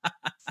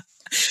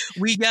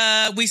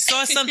 We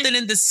saw something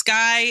in the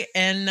sky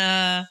and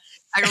I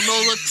don't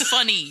know, looked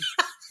funny.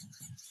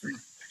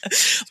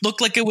 Looked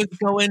like it was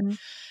going.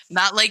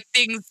 Not like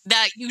things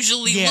that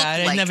usually look like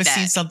that. I'd never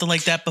seen something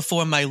like that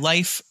before in my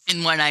life.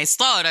 And when I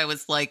saw it, I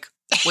was like,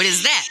 what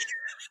is that?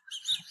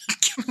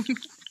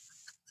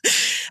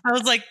 I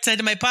was like, said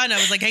to my partner, I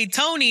was like, hey,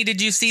 Tony,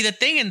 did you see the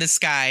thing in the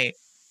sky?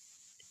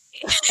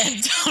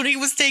 And Tony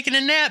was taking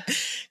a nap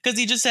because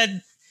he just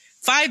had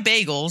 5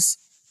 bagels.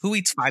 Who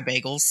eats 5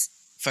 bagels,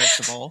 first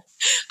of all?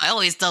 I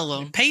always tell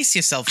him. Pace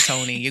yourself,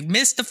 Tony. You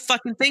missed the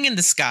fucking thing in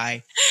the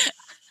sky.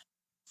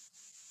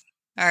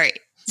 All right.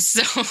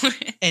 So,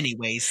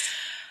 anyways.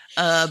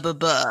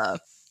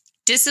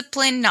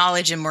 Discipline,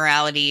 knowledge, and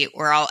morality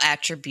were all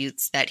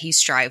attributes that he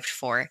strived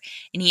for,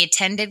 and he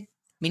attended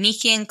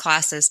Manichaean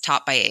classes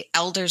taught by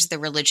elders of the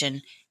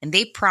religion, and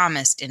they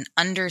promised an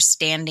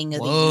understanding of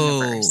the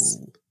universe.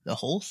 The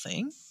whole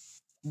thing?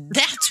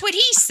 That's what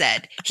he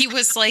said. He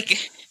was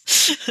like,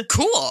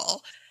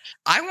 cool.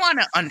 I want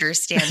to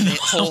understand the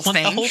whole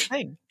thing. The whole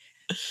thing.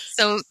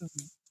 So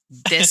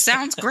this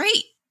sounds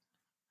great.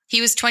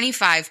 He was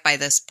 25 by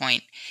this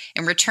point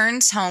and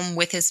returns home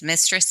with his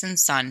mistress and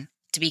son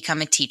to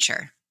become a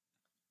teacher.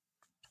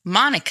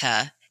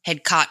 Monica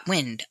had caught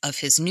wind of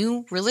his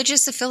new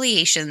religious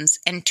affiliations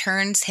and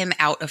turns him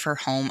out of her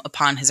home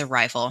upon his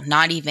arrival,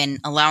 not even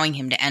allowing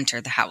him to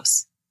enter the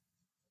house.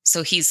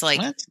 So he's like,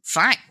 what?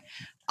 Fine,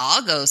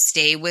 I'll go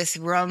stay with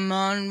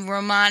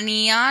Romanianus.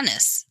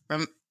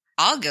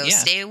 I'll go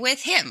stay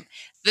with him,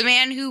 the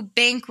man who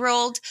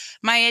bankrolled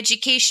my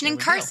education in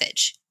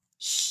Carthage.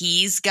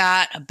 He's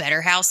got a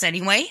better house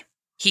anyway.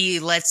 He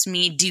lets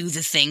me do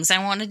the things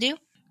I want to do.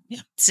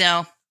 Yeah.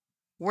 So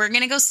we're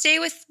going to go stay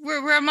with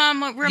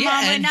Ramon.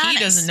 And he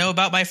doesn't know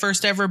about my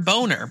first ever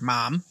boner,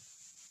 Mom.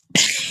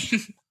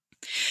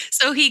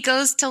 So he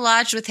goes to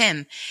lodge with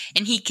him,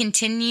 and he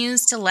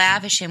continues to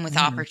lavish him with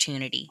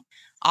opportunity.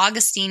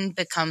 Augustine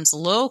becomes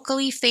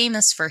locally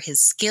famous for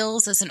his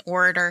skills as an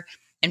orator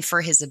and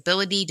for his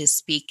ability to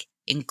speak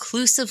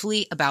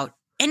inclusively about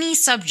any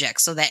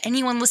subject so that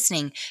anyone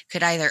listening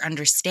could either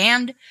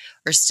understand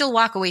or still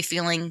walk away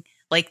feeling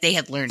like they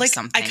had learned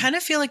something. I kind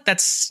of feel like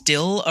that's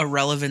still a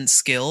relevant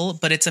skill,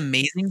 but it's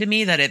amazing to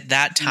me that at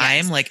that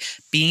time, like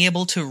being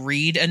able to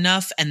read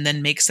enough and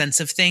then make sense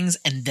of things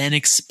and then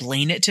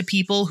explain it to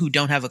people who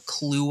don't have a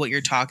clue what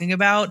you're talking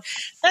about,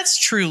 that's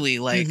truly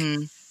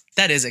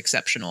that is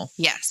exceptional.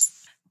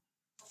 Yes.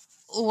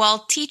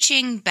 While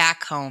teaching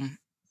back home,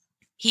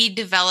 he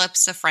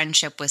develops a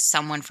friendship with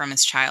someone from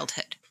his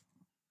childhood.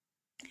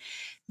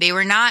 They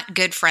were not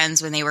good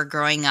friends when they were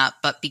growing up,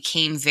 but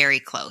became very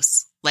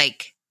close.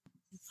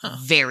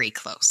 Very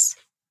close.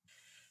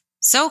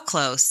 So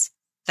close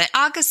that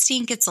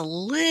Augustine gets a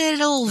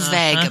little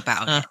vague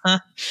about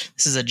it.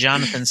 This is a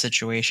Jonathan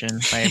situation,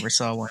 if I ever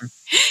saw one.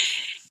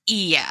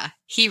 Yeah.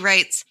 He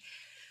writes,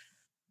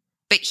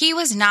 but he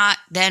was not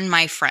then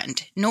my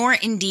friend, nor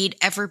indeed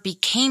ever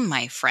became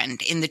my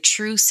friend in the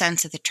true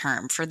sense of the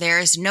term, for there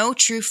is no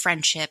true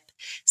friendship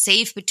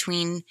save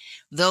between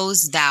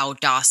those thou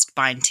dost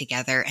bind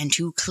together and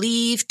who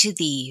cleave to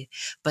thee,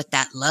 but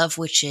that love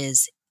which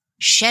is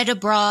shed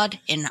abroad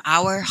in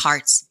our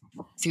hearts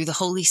through the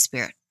Holy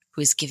Spirit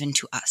who is given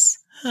to us.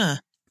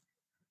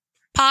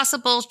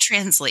 Possible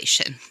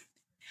translation.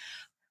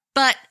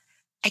 But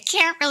I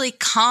can't really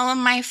call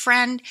him my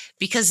friend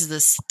because of the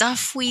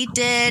stuff we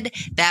did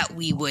that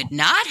we would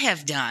not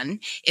have done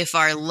if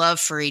our love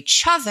for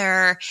each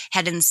other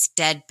had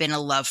instead been a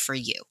love for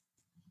you.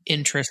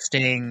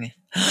 Interesting.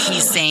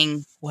 He's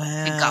saying,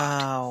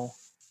 wow.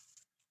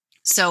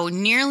 So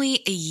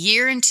nearly a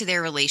year into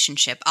their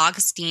relationship,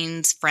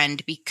 Augustine's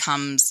friend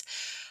becomes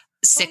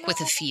sick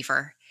with a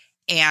fever.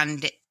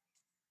 And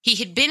he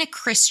had been a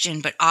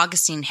Christian, but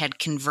Augustine had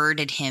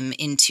converted him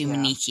into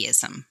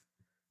Manichaeism.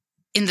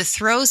 In the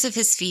throes of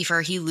his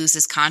fever, he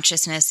loses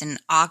consciousness, and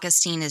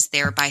Augustine is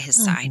there by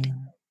his side.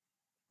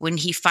 When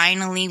he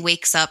finally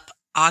wakes up,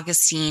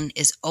 Augustine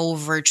is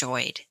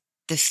overjoyed.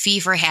 The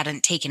fever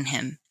hadn't taken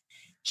him.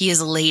 He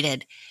is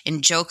elated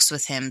and jokes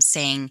with him,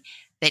 saying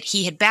that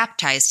he had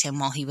baptized him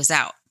while he was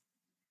out.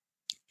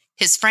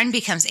 His friend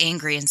becomes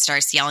angry and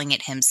starts yelling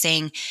at him,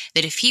 saying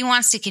that if he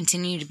wants to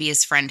continue to be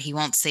his friend, he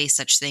won't say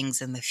such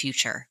things in the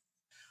future.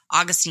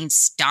 Augustine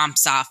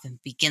stomps off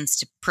and begins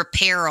to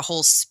prepare a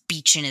whole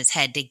speech in his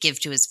head to give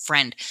to his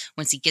friend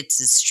once he gets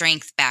his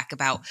strength back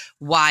about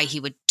why he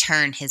would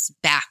turn his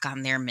back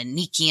on their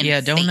Manichaean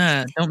faith.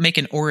 Don't make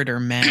an orator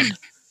mad.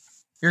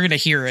 You're going to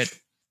hear it.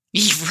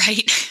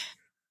 Right?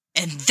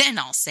 And then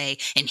I'll say,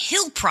 and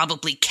he'll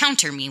probably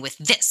counter me with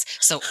this,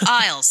 so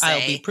I'll say...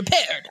 I'll be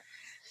prepared.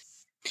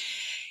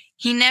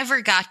 He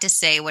never got to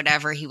say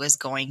whatever he was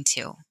going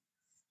to,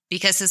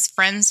 because his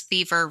friend's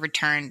fever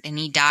returned and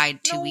he died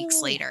 2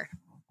 weeks later.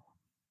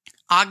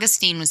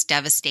 Augustine was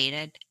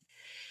devastated.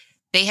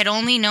 They had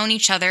only known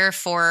each other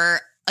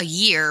for a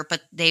year,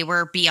 but they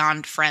were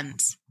beyond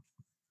friends.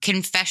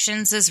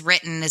 Confessions is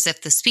written as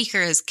if the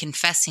speaker is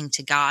confessing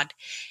to God,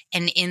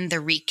 and in the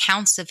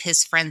recounts of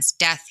his friend's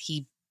death,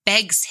 he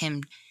begs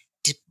him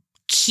to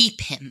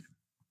keep him,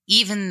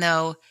 even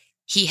though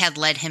he had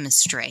led him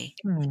astray.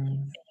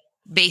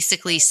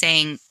 Basically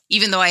saying,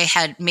 even though I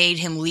had made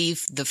him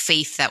leave the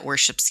faith that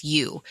worships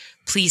you,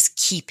 please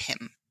keep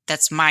him.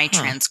 That's my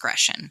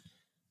transgression.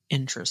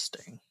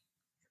 Interesting.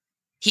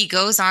 He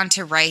goes on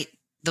to write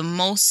the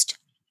most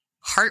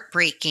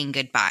heartbreaking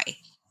goodbye,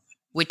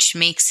 which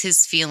makes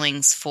his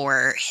feelings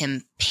for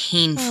him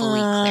painfully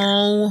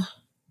clear.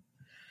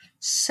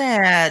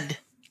 Sad.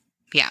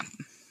 Yeah.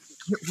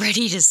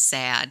 Ready to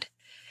sad.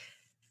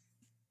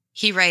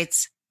 He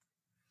writes,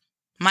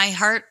 "My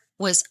heart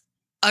was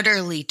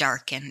utterly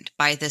darkened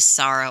by this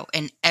sorrow,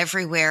 and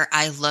everywhere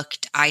I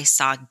looked, I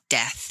saw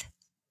death.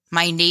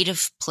 My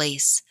native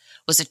place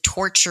was a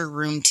torture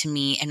room to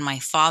me, and my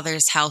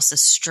father's house a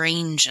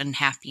strange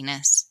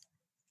unhappiness.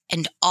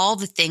 And all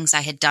the things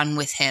I had done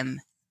with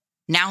him,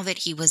 now that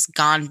he was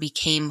gone,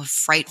 became a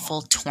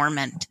frightful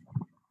torment.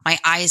 My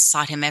eyes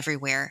sought him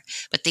everywhere,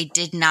 but they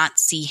did not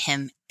see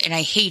him, and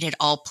I hated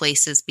all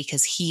places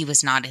because he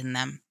was not in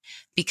them,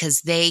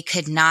 because they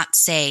could not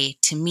say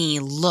to me,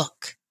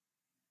 'Look,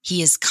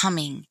 he is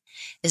coming,'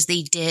 as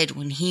they did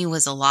when he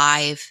was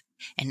alive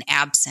and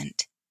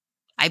absent.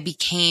 I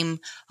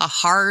became a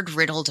hard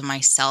riddle to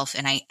myself,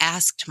 and I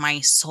asked my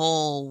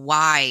soul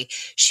why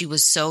she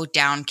was so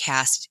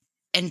downcast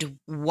and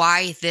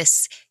why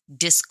this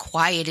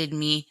disquieted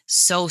me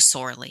so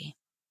sorely.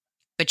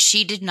 But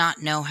she did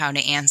not know how to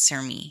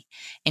answer me,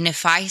 and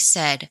if I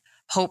said,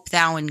 'Hope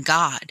thou in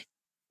God,'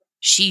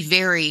 she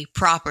very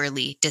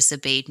properly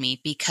disobeyed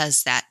me,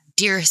 because that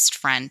dearest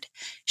friend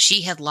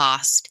she had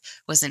lost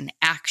was an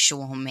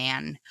actual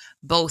man,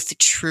 both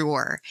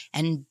truer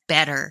and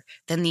better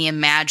than the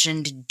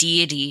imagined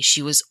deity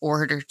she was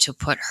ordered to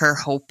put her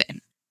hope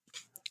in."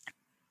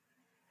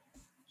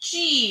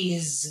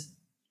 Jeez.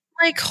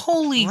 Like,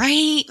 holy...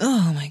 Right?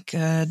 Oh, my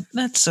God.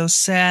 That's so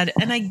sad.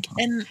 And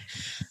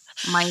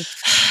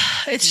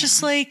it's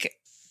just like...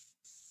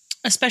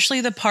 Especially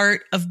the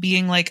part of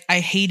being like, I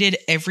hated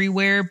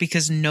everywhere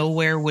because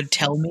nowhere would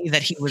tell me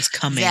that he was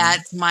coming.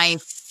 That's my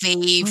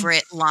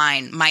favorite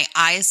line. My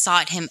eyes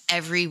sought him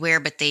everywhere,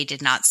 but they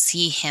did not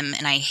see him,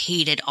 and I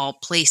hated all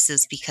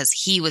places because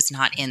he was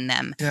not in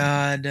them.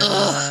 God.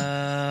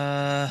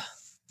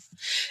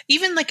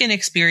 Even like in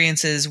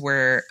experiences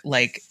where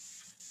like,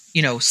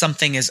 you know,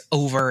 something is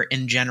over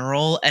in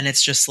general, and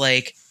it's just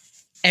like,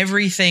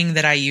 everything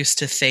that I used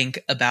to think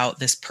about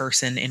this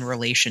person in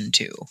relation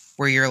to,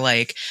 where you're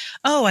like,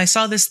 oh, I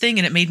saw this thing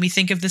and it made me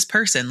think of this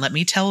person. Let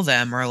me tell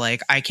them. Or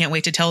like, I can't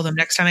wait to tell them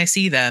next time I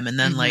see them. And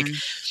then like,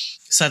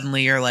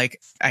 suddenly you're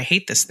like, I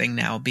hate this thing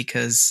now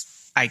because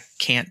I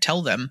can't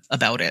tell them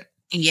about it.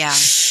 Yeah.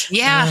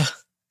 Yeah.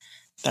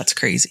 That's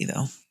crazy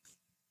though.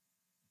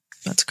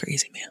 That's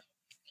crazy, man.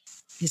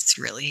 It's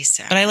really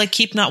sad. But I like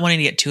keep not wanting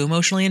to get too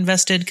emotionally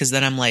invested, because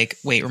then I'm like,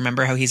 wait,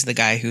 remember how he's the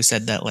guy who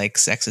said that like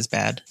sex is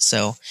bad?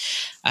 So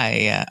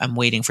I'm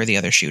waiting for the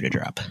other shoe to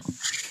drop.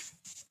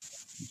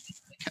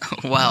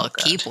 Well,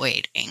 keep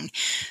waiting.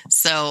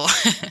 So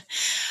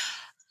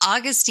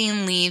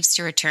Augustine leaves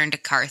to return to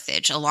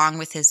Carthage along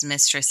with his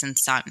mistress and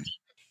son.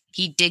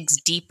 He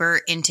digs deeper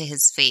into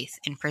his faith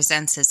and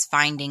presents his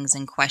findings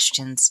and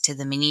questions to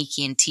the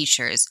Manichaean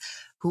teachers,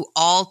 who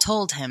all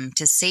told him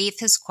to save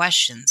his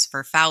questions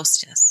for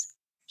Faustus.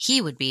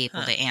 He would be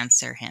able to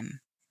answer him.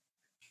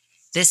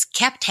 This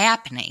kept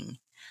happening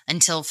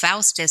until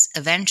Faustus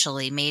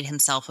eventually made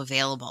himself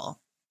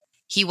available.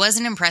 He was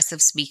an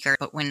impressive speaker,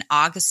 but when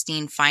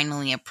Augustine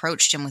finally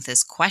approached him with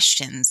his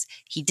questions,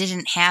 he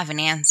didn't have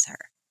an answer.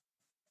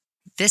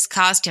 This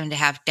caused him to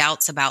have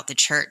doubts about the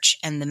church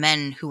and the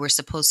men who were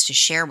supposed to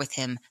share with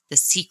him the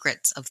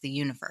secrets of the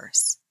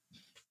universe.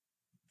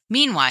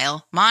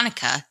 Meanwhile,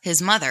 Monica,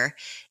 his mother,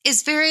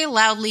 is very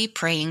loudly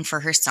praying for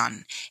her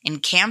son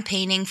and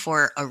campaigning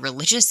for a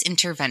religious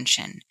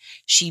intervention.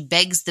 She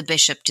begs the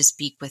bishop to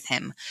speak with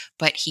him,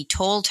 but he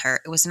told her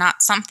it was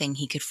not something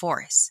he could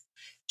force.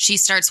 She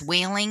starts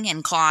wailing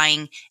and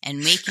clawing and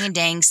making a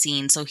dang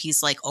scene, so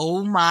he's like,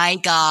 oh my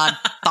God,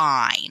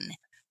 fine.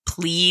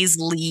 Please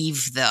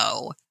leave,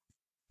 though.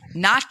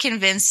 Not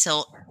convinced,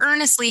 he'll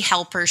earnestly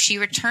help her. She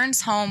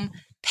returns home,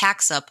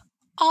 packs up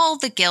all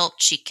the guilt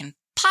she can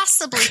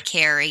possibly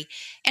carry,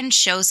 and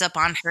shows up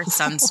on her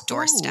son's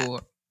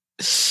doorstep.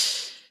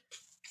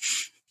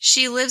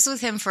 She lives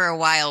with him for a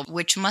while,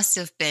 which must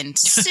have been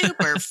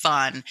super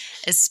fun,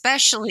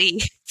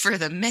 especially for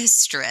the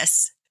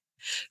mistress,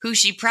 who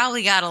she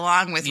probably got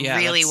along with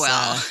really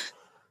well.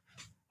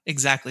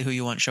 Exactly who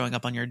you want showing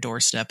up on your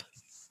doorstep.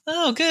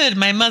 Oh, good.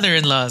 My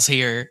mother-in-law's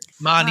here.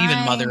 Not even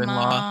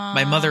mother-in-law.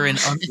 My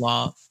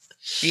mother-in-law.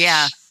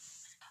 Yeah.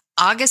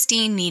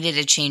 Augustine needed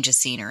a change of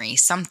scenery,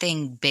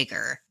 something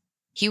bigger.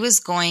 He was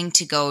going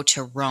to go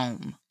to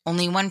Rome.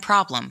 Only one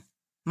problem.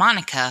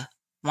 Monica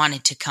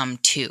wanted to come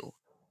too.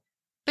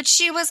 But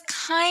she was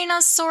kind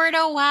of sort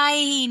of why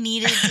he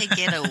needed to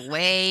get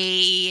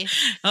away.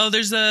 Oh,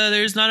 there's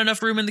not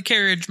enough room in the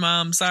carriage,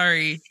 Mom.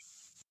 Sorry.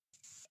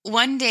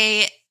 One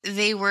day,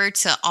 they were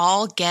to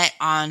all get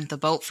on the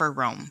boat for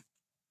Rome.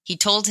 He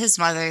told his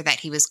mother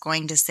that he was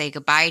going to say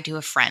goodbye to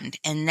a friend,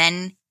 and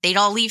then they'd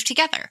all leave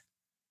together.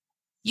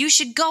 You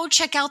should go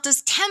check out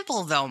this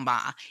temple, though,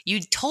 Ma.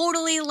 You'd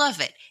totally love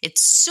it.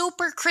 It's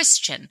super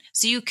Christian,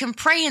 so you can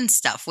pray and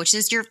stuff, which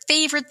is your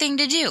favorite thing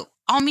to do.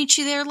 I'll meet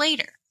you there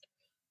later.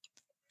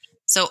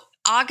 So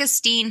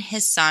Augustine,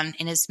 his son,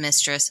 and his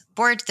mistress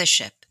board the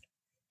ship,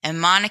 and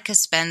Monica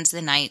spends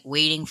the night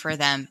waiting for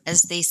them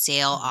as they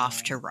sail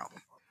off to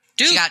Rome.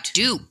 She got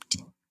duped.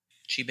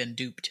 She been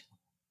duped.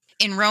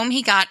 In Rome,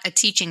 he got a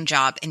teaching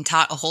job and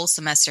taught a whole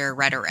semester of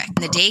rhetoric.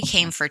 When the day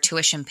came for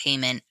tuition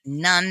payment,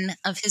 none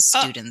of his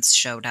students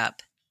showed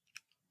up.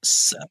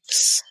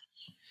 Sucks.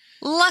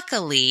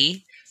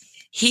 Luckily,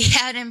 he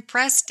had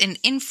impressed an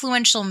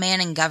influential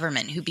man in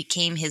government who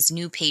became his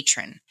new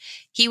patron.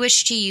 He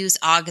wished to use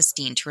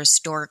Augustine to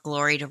restore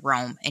glory to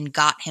Rome and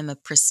got him a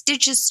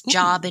prestigious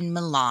job in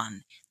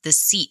Milan, the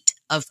seat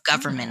of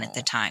government at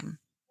the time.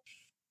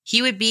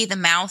 He would be the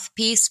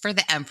mouthpiece for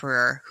the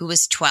emperor, who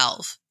was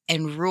 12,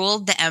 and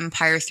ruled the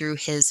empire through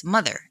his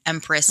mother,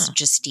 Empress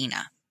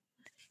Justina.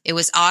 It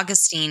was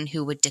Augustine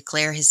who would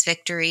declare his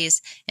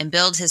victories and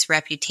build his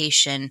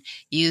reputation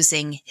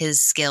using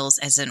his skills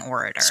as an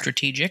orator.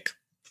 Strategic.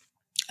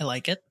 I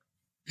like it.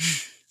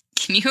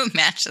 Can you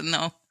imagine,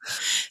 though,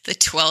 the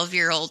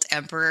 12-year-old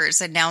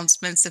emperor's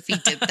announcements if he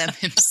did them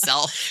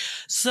himself?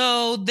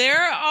 So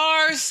there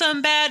are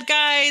some bad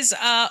guys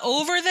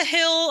over the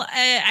hill.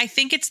 I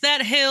think it's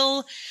that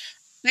hill.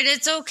 But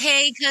it's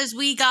okay because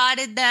we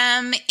guided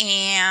them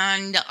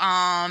and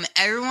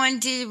everyone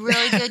did a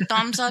really good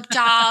thumbs up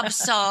job.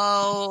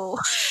 So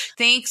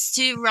thanks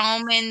to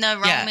Roman, the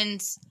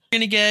Romans. We're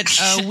going to get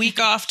a week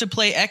off to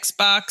play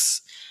Xbox.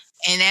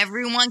 And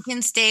everyone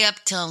can stay up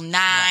till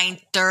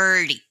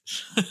 9:30.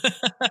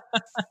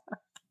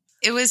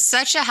 It was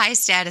such a high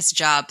status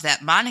job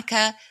that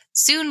Monica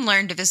soon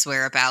learned of his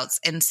whereabouts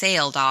and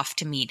sailed off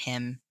to meet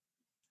him.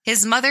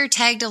 His mother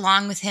tagged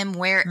along with him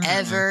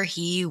wherever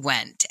he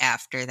went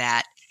after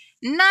that,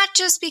 not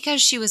just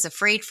because she was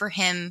afraid for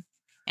him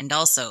and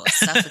also a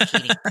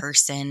suffocating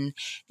person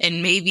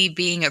and maybe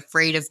being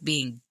afraid of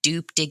being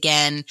duped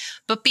again,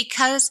 but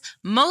because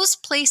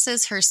most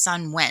places her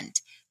son went,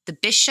 the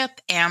Bishop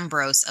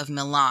Ambrose of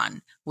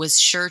Milan was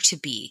sure to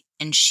be,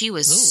 and she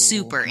was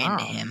super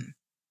into him.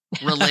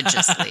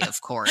 Religiously,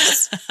 of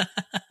course.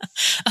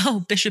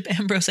 Oh, Bishop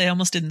Ambrose, I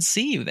almost didn't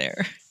see you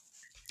there.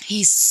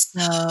 He's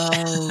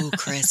so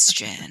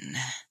Christian.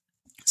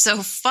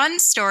 So, fun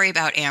story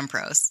about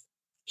Ambrose.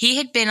 He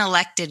had been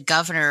elected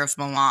governor of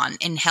Milan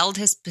and held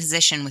his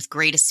position with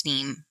great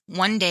esteem.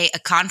 One day, a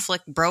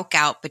conflict broke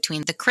out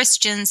between the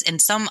Christians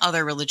and some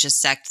other religious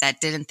sect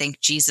that didn't think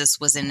Jesus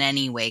was in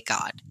any way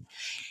God.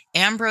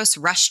 Ambrose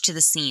rushed to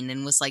the scene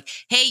and was like,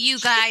 "Hey, you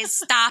guys,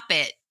 stop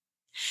it."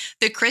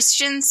 The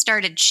Christians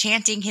started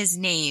chanting his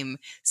name,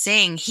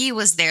 saying he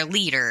was their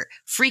leader.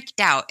 Freaked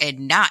out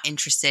and not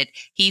interested,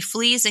 he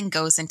flees and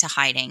goes into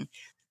hiding.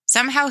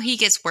 Somehow he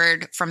gets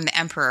word from the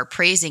emperor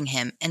praising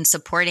him and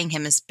supporting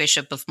him as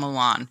Bishop of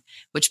Milan,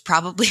 which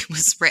probably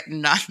was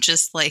written on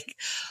just like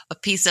a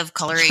piece of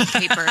coloring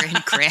paper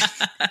and crayon.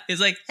 He's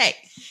like, "Hey,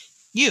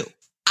 you.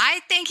 I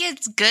think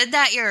it's good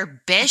that you're a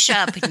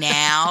bishop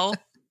now.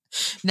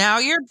 Now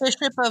you're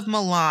Bishop of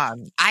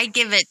Milan." I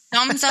give it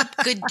thumbs up,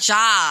 good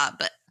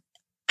job.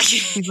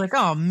 He's like,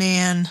 "Oh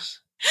man,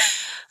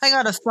 I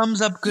got a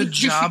thumbs up, good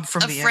job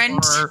from the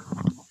emperor."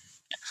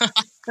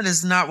 That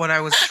is not what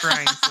I was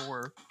trying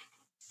for.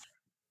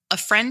 A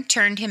friend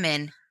turned him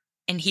in,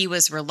 and he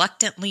was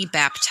reluctantly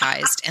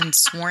baptized and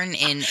sworn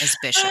in as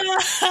bishop.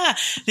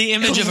 The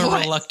image of a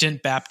What?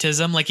 reluctant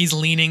baptism, like he's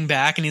leaning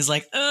back and he's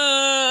like,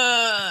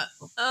 I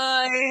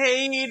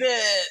hate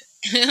it.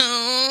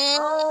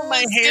 Oh,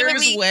 my it's hair's gonna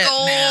be wet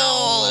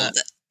now. cold.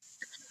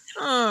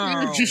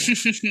 Oh.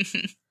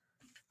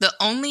 The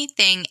only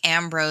thing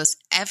Ambrose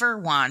ever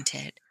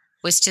wanted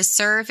was to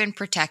serve and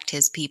protect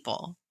his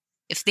people.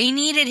 If they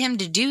needed him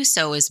to do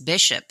so as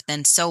bishop,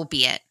 then so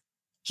be it.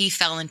 He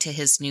fell into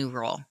his new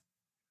role.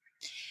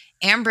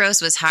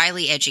 Ambrose was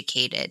highly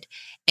educated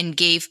and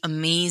gave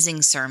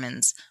amazing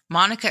sermons.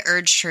 Monica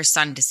urged her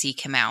son to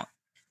seek him out.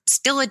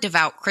 Still a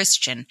devout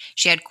Christian,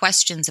 she had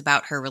questions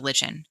about her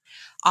religion.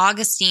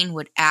 Augustine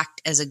would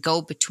act as a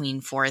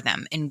go-between for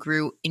them and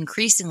grew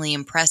increasingly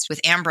impressed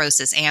with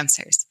Ambrose's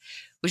answers,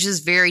 which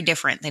is very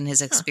different than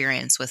his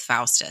experience with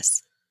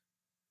Faustus.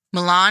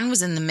 Milan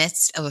was in the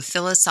midst of a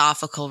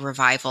philosophical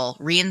revival,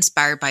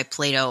 re-inspired by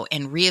Plato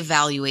and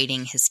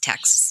reevaluating his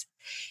texts.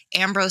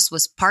 Ambrose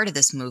was part of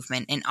this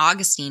movement, and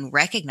Augustine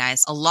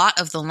recognized a lot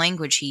of the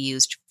language he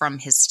used from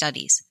his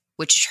studies,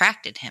 which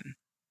attracted him.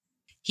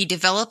 He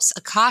develops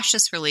a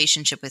cautious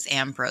relationship with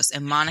Ambrose,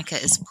 and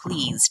Monica is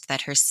pleased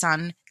that her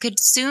son could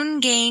soon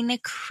gain a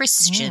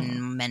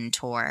Christian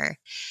mentor.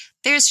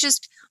 There's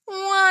just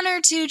one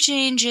or two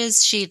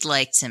changes she'd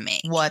like to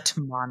make. What,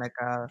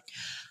 Monica?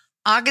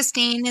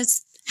 Augustine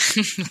is...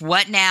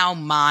 What now,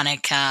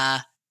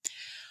 Monica?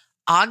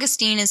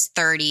 Augustine is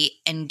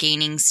 30 and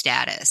gaining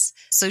status,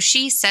 so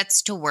she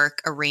sets to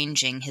work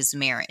arranging his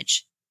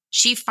marriage.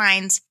 She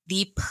finds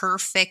the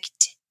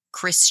perfect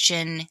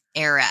Christian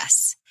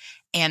heiress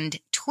and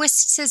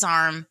twists his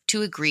arm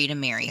to agree to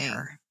marry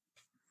her.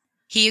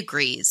 He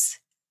agrees,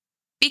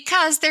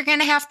 because they're going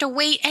to have to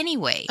wait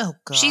anyway. Oh,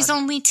 God. She's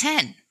only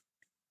 10.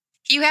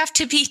 You have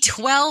to be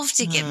 12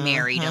 to get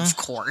married, of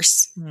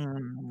course.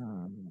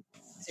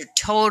 They're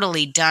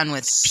totally done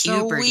with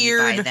puberty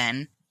by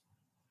then.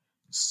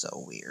 So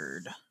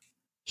weird.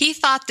 He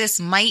thought this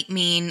might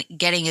mean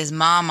getting his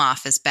mom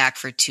off his back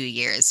for 2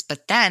 years,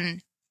 but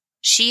then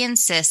she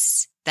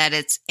insists that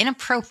it's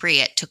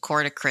inappropriate to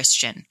court a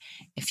Christian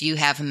if you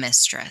have a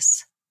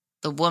mistress.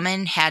 The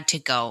woman had to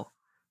go,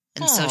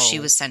 and so she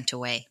was sent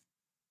away.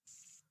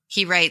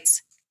 He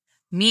writes,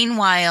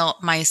 "Meanwhile,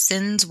 my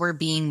sins were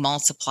being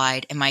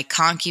multiplied, and my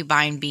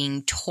concubine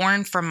being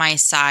torn from my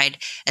side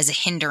as a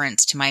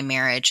hindrance to my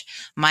marriage.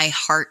 My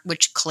heart,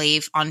 which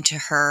clave unto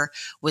her,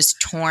 was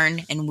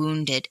torn and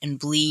wounded and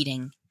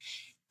bleeding.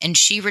 And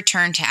she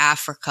returned to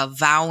Africa,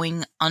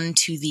 vowing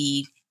unto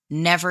thee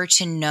never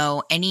to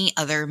know any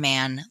other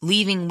man,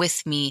 leaving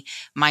with me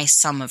my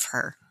son of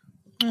her."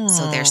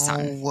 So their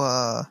son.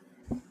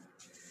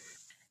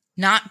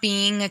 Not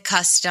being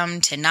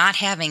accustomed to not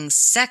having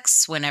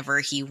sex whenever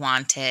he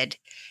wanted,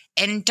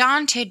 and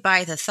daunted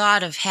by the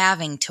thought of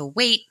having to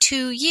wait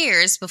 2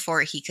 years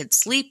before he could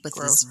sleep with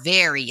his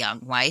very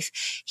young wife,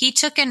 he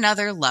took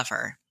another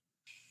lover.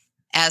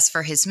 As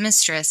for his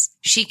mistress,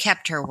 she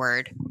kept her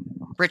word,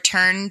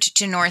 returned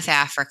to North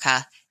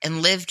Africa,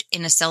 and lived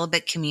in a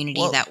celibate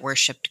community that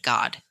worshipped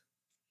God.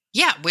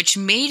 Yeah, which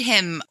made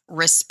him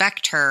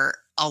respect her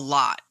a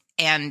lot,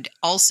 and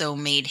also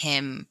made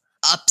him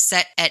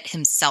upset at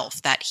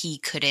himself that he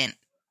couldn't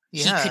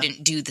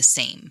do the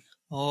same.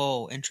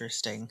 Oh,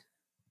 interesting.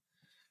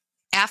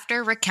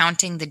 After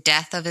recounting the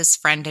death of his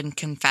friend in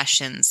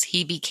Confessions,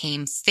 he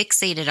became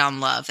fixated on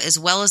love as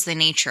well as the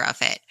nature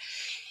of it.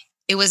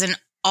 It was an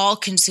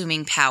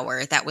all-consuming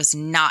power that was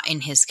not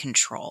in his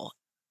control.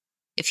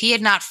 If he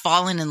had not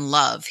fallen in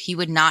love, he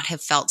would not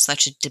have felt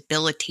such a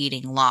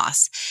debilitating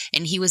loss,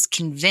 and he was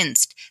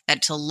convinced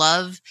that to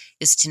love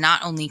is to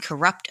not only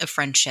corrupt a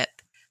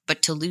friendship,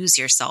 but to lose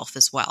yourself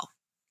as well.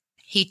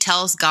 He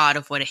tells God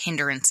of what a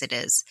hindrance it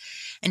is,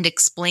 and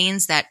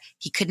explains that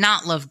he could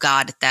not love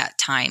God at that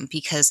time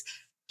because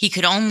he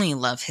could only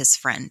love his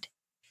friend.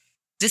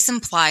 This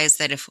implies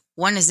that if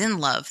one is in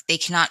love, they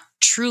cannot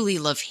truly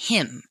love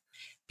him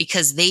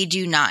because they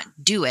do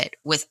not do it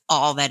with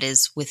all that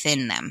is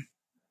within them.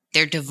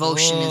 Their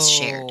devotion is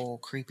shared. Oh,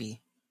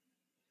 creepy.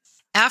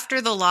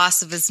 After the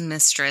loss of his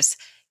mistress,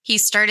 he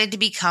started to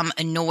become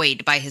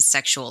annoyed by his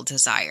sexual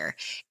desire.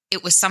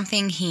 It was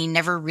something he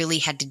never really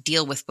had to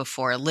deal with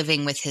before,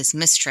 living with his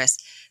mistress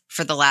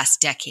for the last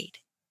decade.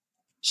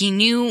 He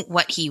knew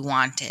what he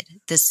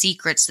wanted, the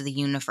secrets of the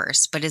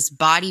universe, but his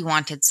body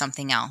wanted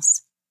something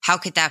else. How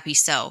could that be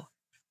so?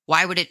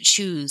 Why would it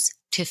choose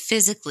to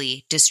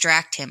physically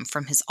distract him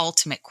from his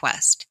ultimate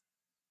quest?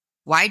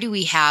 Why do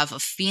we have a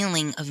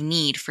feeling of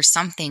need for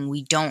something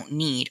we don't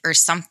need or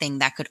something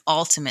that could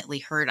ultimately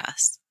hurt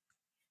us?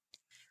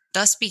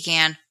 Thus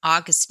began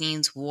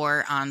Augustine's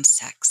war on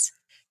sex,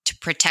 to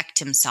protect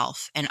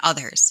himself and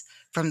others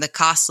from the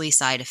costly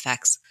side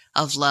effects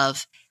of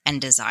love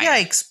and desire.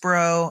 Yikes,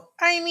 bro.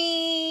 I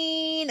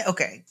mean,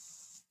 okay.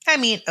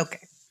 We've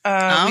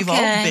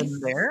all been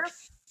there.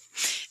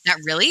 That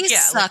really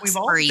sucks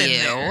for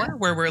you.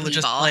 Where we're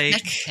just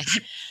like,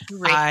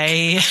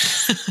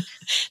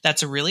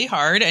 that's really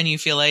hard. And you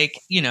feel like,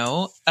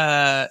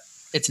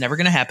 it's never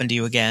going to happen to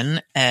you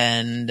again.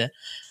 And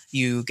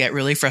You get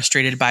really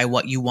frustrated by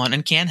what you want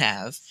and can't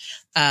have.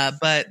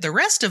 But the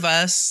rest of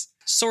us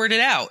sort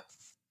it out.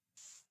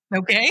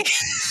 Okay?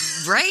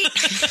 Right?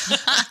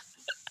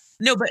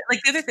 No, but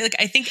like the other thing, like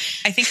I think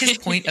his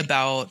point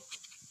about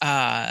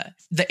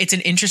it's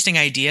an interesting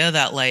idea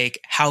that like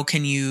how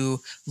can you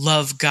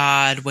love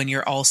God when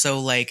you're also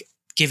like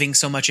giving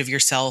so much of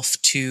yourself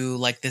to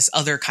like this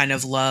other kind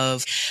of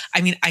love.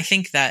 I mean, I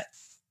think that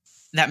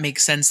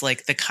makes sense.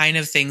 Like the kind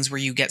of things where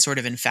you get sort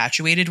of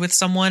infatuated with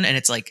someone and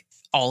it's like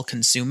all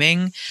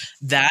consuming,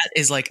 that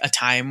is like a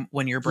time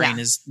when your brain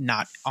is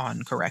not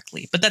on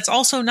correctly. But that's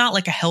also not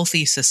like a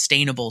healthy,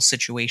 sustainable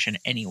situation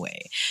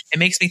anyway. It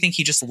makes me think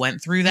he just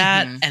went through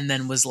that and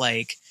then was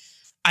like,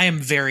 I am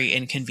very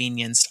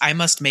inconvenienced. I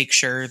must make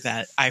sure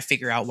that I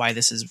figure out why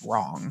this is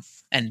wrong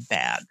and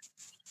bad.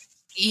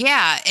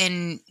 Yeah.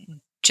 And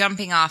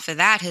jumping off of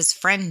that, his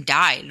friend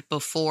died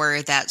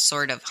before that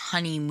sort of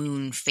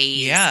honeymoon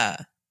phase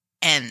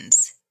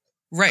ends.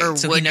 Right.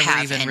 So he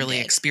never even really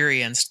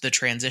experienced the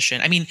transition.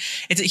 I mean,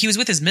 he was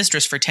with his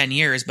mistress for 10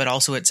 years, but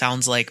also it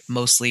sounds like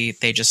mostly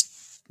they just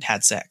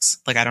had sex.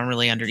 Like, I don't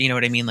really you know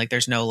what I mean? Like,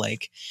 there's no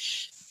like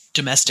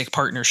domestic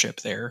partnership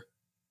there.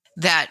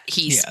 That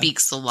he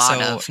speaks a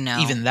lot of. No.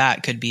 Even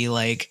that could be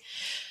like,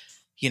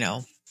 you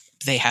know,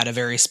 they had a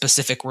very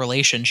specific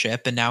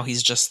relationship and now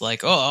he's just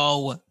like,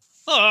 oh.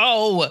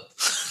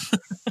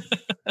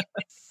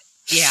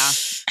 Yeah.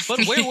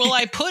 But where will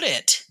I put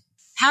it?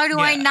 How do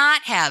I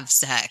not have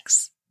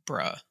sex?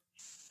 Bruh.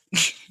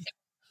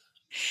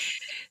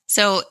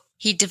 So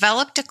he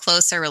developed a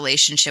closer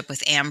relationship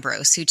with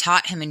Ambrose, who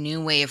taught him a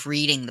new way of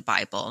reading the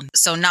Bible.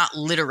 So not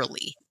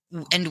literally,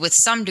 and with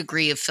some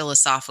degree of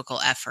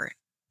philosophical effort.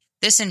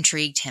 This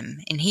intrigued him,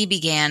 and he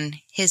began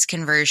his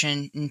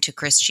conversion into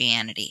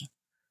Christianity.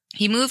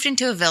 He moved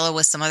into a villa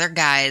with some other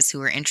guys who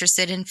were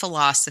interested in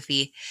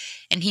philosophy,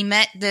 and he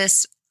met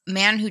this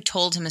man who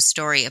told him a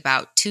story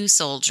about two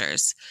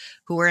soldiers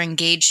who were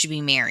engaged to be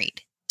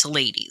married to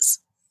ladies.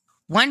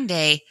 One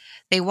day,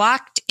 they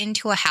walked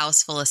into a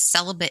house full of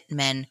celibate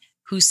men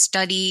who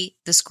study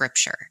the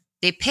scripture.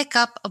 They pick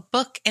up a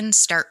book and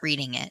start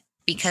reading it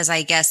because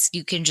I guess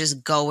you can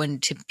just go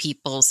into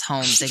people's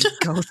homes and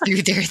go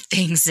through their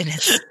things and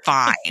it's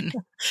fine.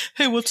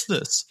 Hey, what's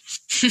this?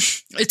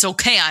 It's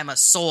okay, I'm a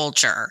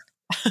soldier.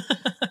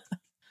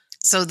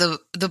 So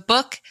the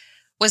book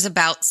was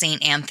about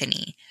St.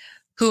 Anthony,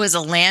 who was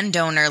a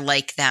landowner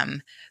like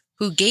them,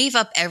 who gave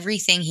up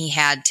everything he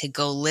had to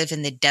go live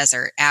in the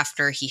desert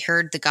after he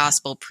heard the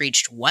gospel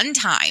preached one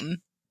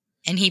time,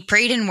 and he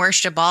prayed and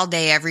worshiped all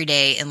day every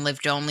day and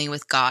lived only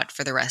with God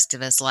for the rest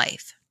of his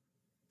life.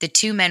 The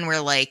two men were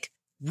like,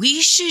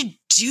 we should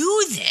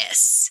do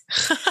this.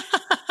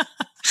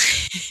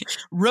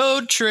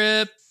 Road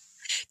trip.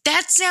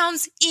 That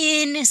sounds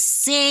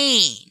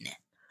insane.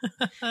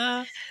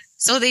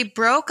 So they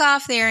broke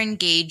off their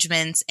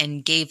engagements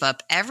and gave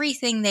up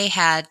everything they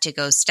had to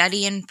go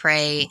study and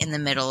pray in the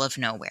middle of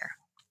nowhere.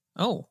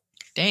 Oh,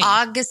 dang.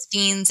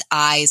 Augustine's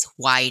eyes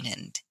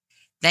widened.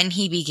 Then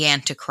he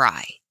began to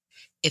cry.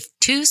 If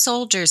two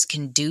soldiers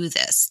can do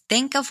this,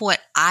 think of what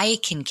I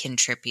can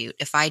contribute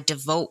if I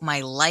devote my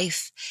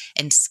life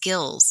and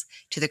skills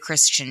to the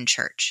Christian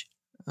church.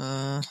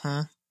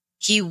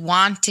 He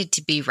wanted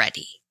to be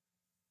ready,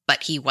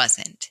 but he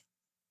wasn't.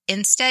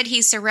 Instead,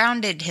 he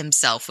surrounded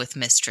himself with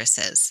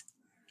mistresses.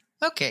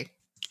 Okay.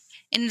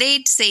 And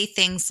they'd say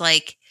things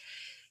like,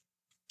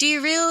 do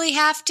you really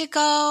have to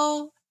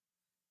go?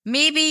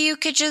 Maybe you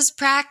could just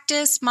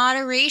practice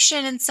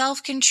moderation and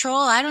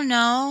self-control. I don't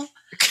know.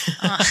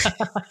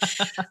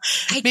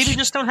 Maybe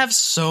just don't have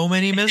so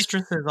many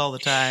mistresses all the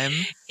time.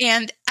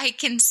 And I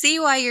can see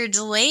why you're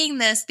delaying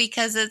this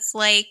because it's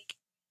like,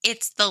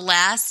 it's the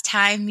last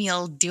time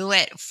you'll do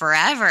it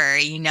forever,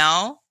 you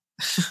know?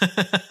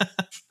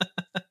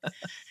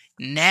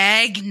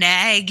 Nag,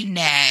 nag,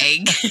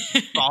 nag.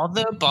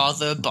 Bother.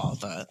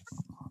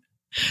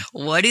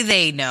 What do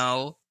they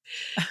know?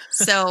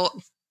 So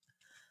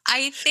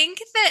I think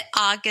that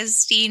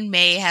Augustine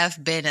may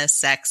have been a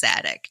sex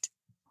addict.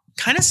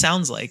 Kind of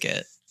sounds like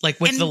it. Like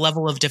with the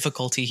level of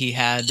difficulty he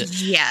had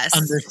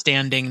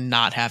understanding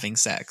not having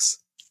sex.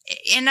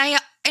 And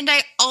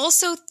I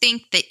also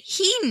think that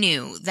he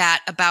knew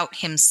that about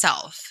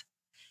himself.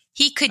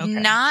 He could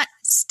not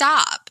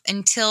stop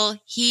until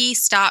he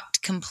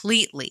stopped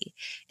completely.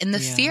 And the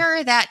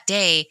fear that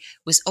day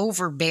was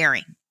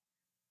overbearing.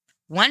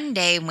 One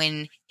day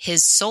when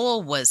his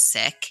soul was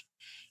sick,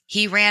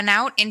 he ran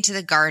out into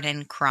the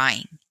garden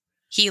crying.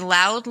 He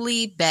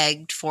loudly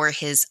begged for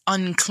his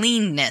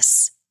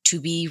uncleanness to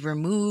be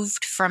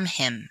removed from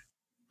him.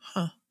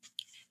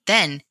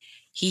 Then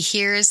he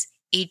hears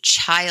a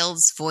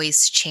child's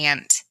voice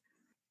chant,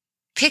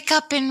 "Pick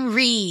up and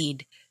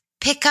read.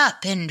 Pick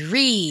up and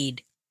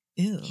read."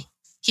 Ew.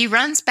 He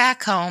runs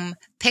back home,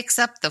 picks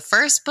up the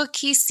first book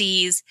he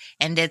sees,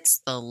 and it's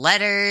the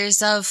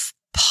letters of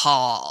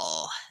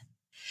Paul.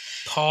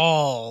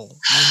 Paul,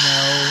 you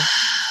know.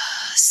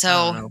 So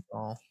I don't know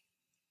Paul.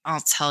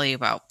 I'll tell you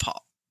about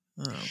Paul.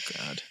 Oh,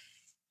 God.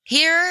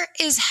 Here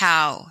is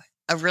how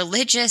a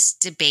religious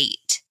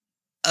debate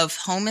of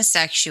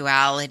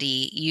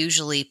homosexuality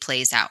usually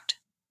plays out.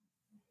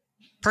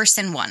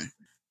 Person 1.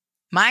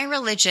 My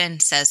religion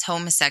says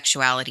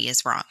homosexuality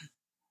is wrong.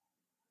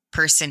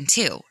 Person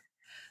 2.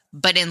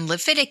 But in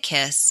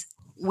Leviticus,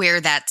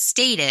 where that's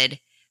stated,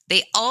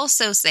 they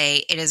also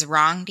say it is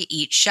wrong to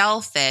eat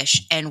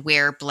shellfish and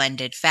wear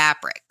blended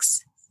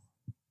fabrics.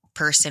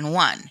 Person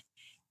 1.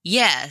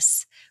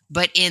 Yes,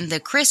 but in the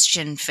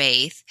Christian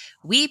faith,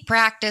 we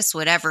practice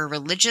whatever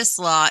religious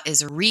law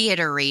is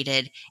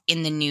reiterated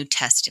in the New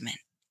Testament.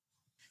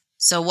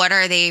 So what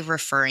are they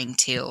referring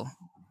to?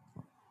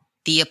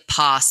 The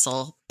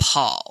Apostle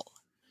Paul.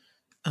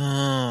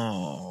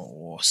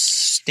 Oh,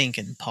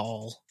 stinking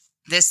Paul.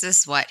 This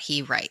is what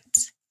he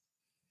writes.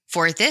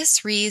 For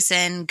this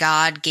reason,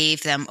 God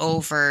gave them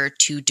over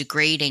to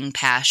degrading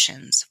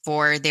passions,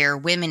 for their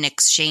women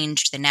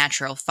exchanged the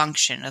natural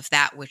function of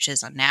that which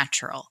is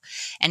unnatural.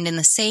 And in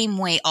the same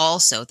way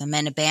also, the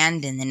men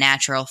abandoned the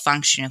natural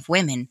function of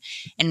women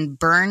and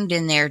burned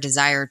in their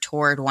desire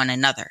toward one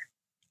another,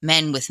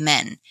 men with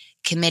men,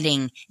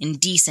 committing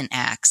indecent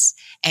acts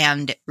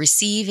and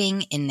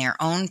receiving in their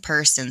own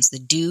persons the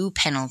due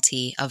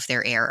penalty of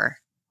their error.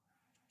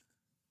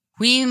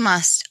 We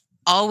must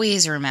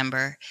always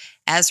remember,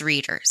 as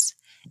readers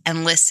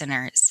and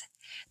listeners,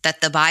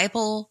 that the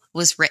Bible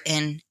was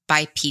written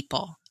by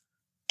people,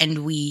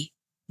 and we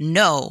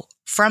know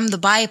from the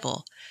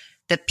Bible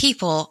that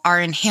people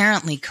are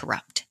inherently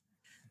corrupt.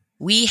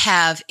 We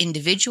have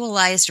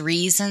individualized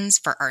reasons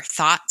for our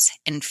thoughts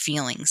and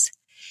feelings,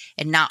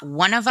 and not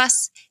one of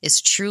us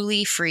is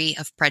truly free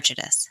of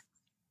prejudice.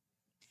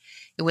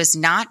 It was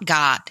not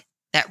God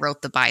that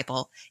wrote the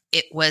Bible,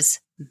 it was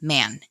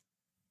man.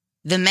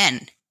 The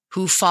men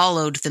who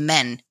followed the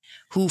men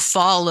who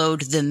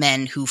followed the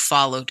men who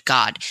followed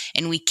God.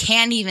 And we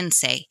can't even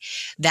say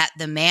that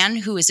the man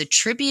who is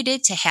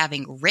attributed to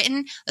having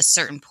written a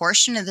certain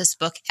portion of this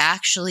book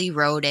actually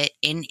wrote it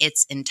in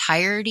its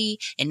entirety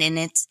and in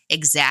its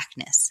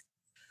exactness.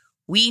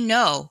 We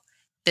know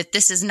that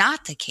this is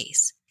not the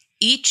case.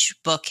 Each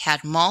book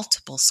had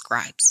multiple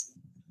scribes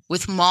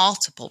with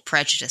multiple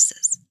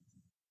prejudices.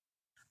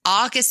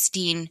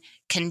 Augustine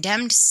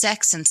condemned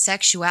sex and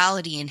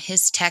sexuality in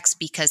his text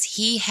because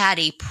he had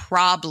a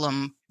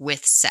problem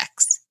with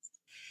sex.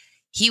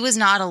 He was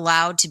not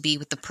allowed to be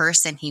with the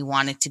person he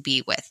wanted to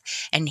be with,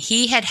 and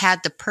he had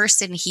had the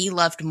person he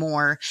loved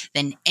more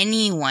than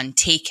anyone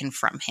taken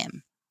from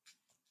him.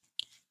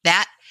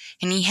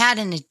 And he had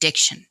an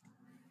addiction.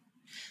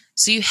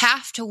 So you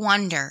have to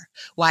wonder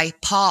why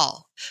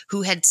Paul,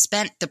 who had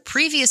spent the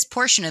previous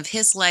portion of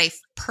his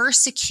life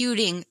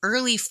persecuting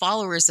early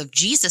followers of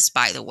Jesus,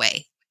 by the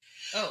way.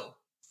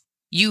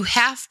 You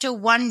have to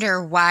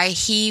wonder why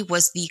he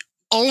was the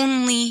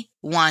only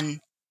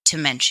one to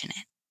mention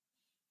it.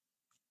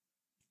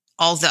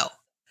 Although,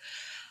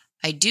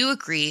 I do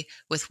agree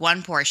with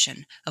one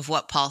portion of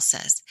what Paul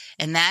says,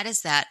 and that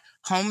is that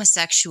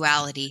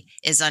homosexuality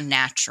is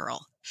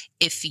unnatural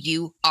if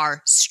you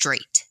are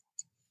straight.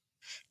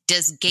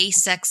 Does gay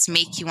sex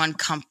make you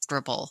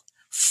uncomfortable?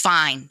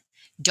 Fine,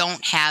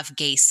 don't have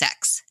gay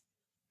sex.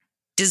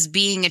 Does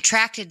being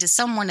attracted to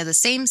someone of the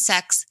same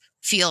sex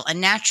feel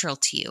unnatural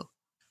to you?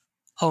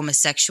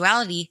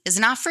 Homosexuality is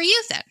not for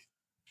you then.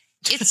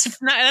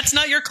 That's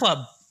not your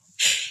club.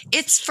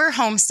 It's for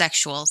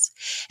homosexuals,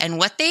 and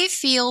what they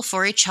feel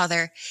for each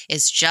other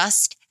is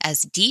just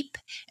as deep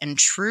and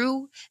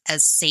true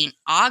as St.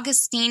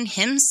 Augustine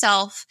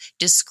himself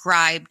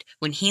described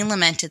when he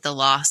lamented the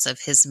loss of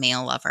his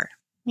male lover.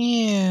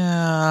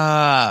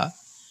 Yeah.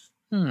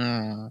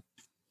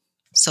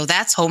 So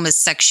that's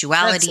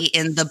homosexuality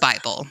in the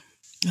Bible.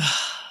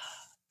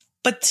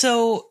 But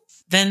so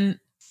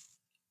then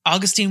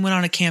Augustine went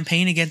on a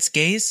campaign against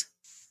gays?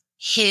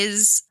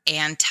 His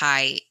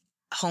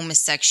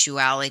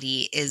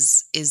anti-homosexuality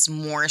is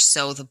more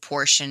so the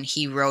portion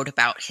he wrote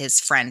about his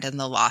friend and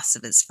the loss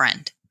of his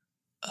friend.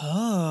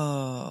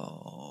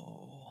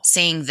 Oh.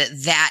 Saying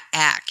that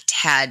act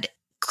had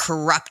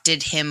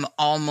corrupted him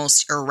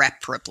almost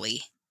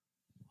irreparably.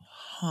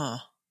 Huh.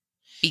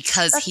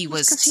 Because he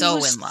was so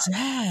in love.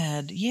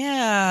 Sad.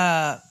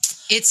 Yeah.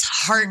 It's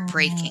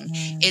heartbreaking.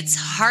 It's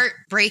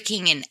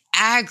heartbreaking and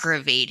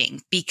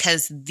aggravating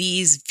because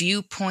these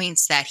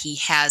viewpoints that he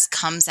has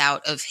comes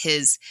out of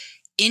his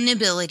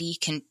inability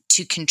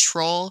to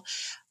control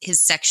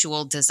his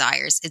sexual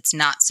desires. It's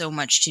not so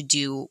much to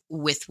do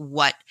with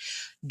what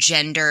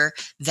gender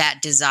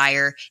that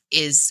desire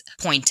is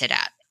pointed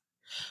at.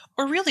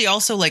 Or really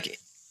also like,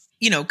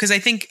 because I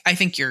think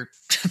you're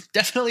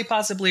definitely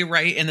possibly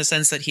right in the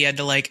sense that he had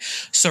to like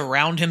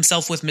surround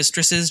himself with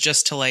mistresses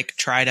just to like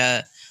try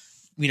to,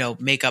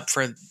 make up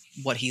for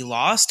what he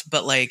lost.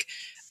 But like,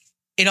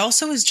 it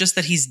also is just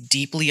that he's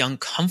deeply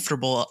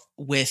uncomfortable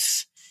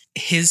with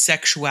his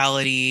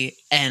sexuality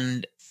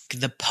and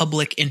the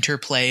public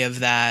interplay of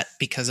that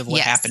because of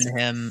what happened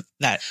to him.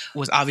 That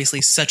was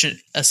obviously such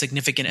a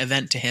significant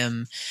event to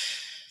him.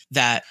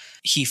 that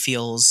he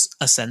feels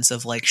a sense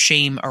of like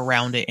shame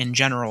around it in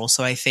general.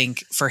 So I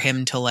think for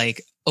him to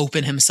like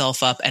open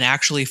himself up and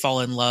actually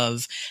fall in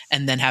love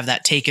and then have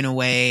that taken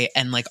away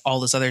and like all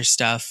this other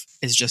stuff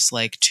is just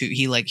like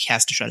he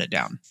has to shut it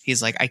down.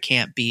 He's like, I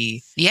can't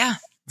be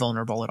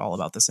vulnerable at all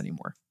about this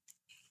anymore.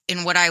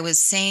 And what I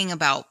was saying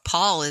about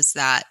Paul is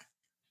that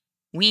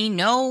we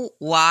know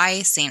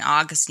why St.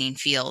 Augustine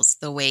feels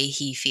the way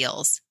he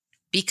feels,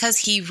 because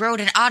he wrote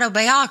an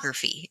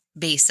autobiography,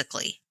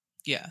 basically.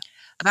 Yeah.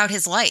 About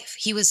his life.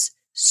 He was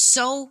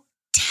so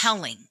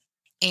telling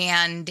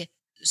and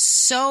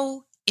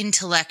so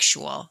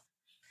intellectual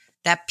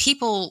that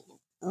people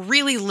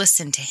really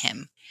listened to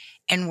him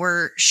and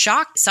were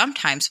shocked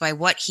sometimes by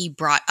what he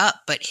brought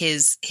up, but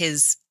his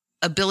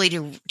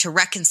ability to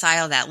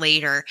reconcile that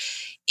later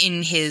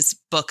in his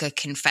book of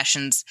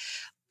Confessions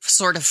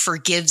sort of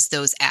forgives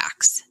those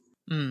acts,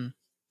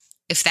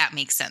 if that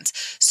makes sense.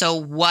 So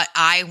what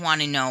I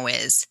want to know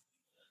is,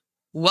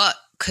 what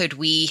could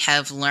we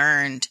have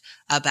learned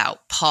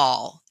about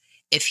Paul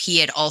if he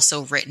had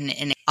also written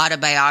an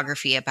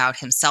autobiography about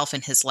himself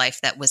and his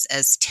life that was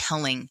as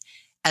telling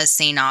as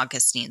St.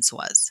 Augustine's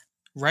was?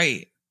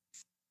 Right.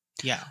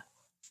 Yeah.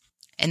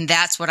 And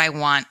that's what I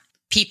want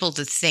people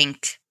to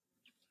think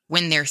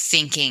when they're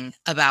thinking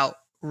about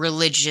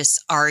religious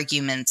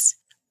arguments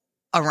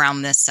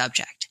around this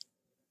subject.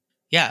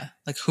 Yeah.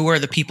 Like, who are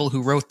the people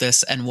who wrote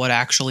this and what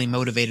actually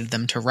motivated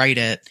them to write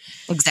it?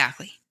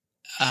 Exactly.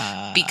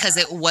 Because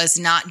it was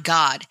not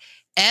God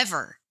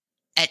ever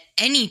at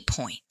any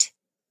point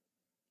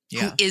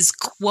who is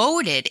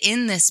quoted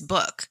in this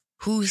book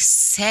who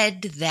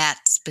said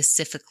that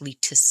specifically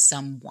to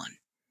someone.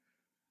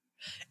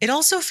 It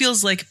also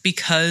feels like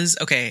because,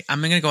 okay, I'm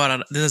going to go out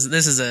on this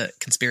is a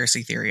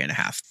conspiracy theory and a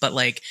half, but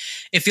like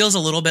it feels a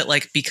little bit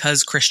like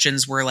because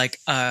Christians were like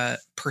a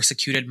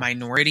persecuted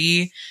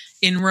minority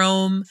in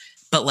Rome,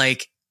 but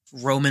like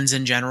Romans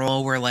in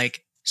general were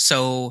like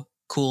so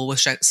cool with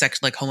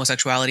sex, like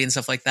homosexuality and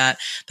stuff like that,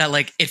 that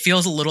like it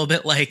feels a little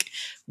bit like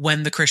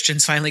when the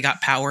Christians finally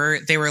got power,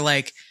 they were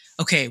like,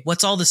 okay,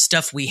 what's all the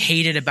stuff we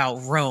hated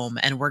about Rome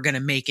and we're going to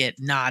make it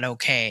not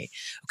okay.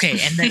 Okay.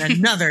 And then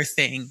another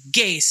thing,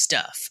 gay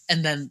stuff.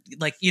 And then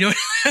like, you know,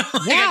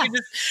 like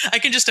I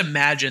can just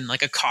imagine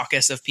like a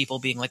caucus of people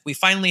being like, we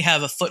finally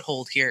have a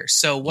foothold here.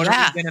 So what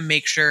are we going to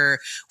make sure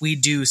we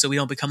do so we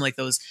don't become like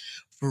those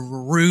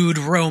rude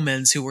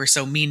Romans who were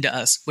so mean to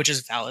us, which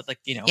is valid. Like,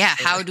 you know. Yeah.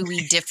 How do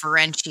we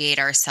differentiate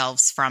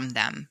ourselves from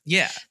them?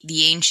 Yeah.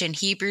 The ancient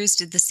Hebrews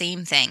did the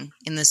same thing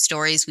in the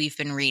stories we've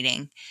been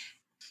reading.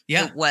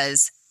 Yeah. It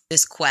was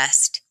this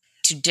quest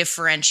to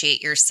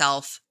differentiate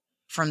yourself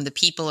from the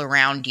people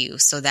around you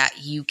so that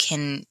you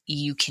can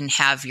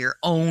have your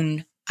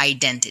own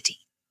identity.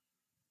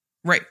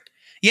 Right.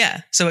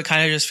 Yeah. So it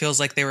kind of just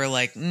feels like they were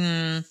like,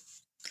 they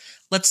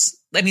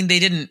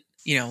didn't,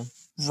 you know,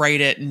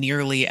 write it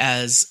nearly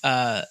as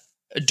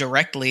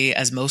directly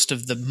as most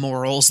of the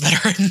morals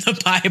that are in the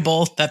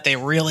Bible that they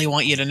really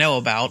want you to know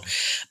about.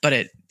 But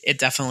it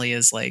definitely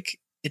is like,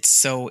 it's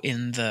so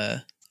in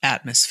the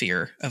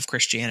atmosphere of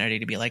Christianity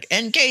to be like,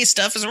 and gay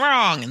stuff is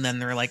wrong. And then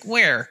they're like,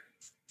 where?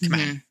 Come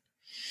on.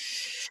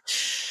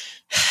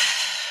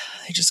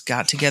 They just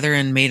got together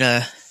and made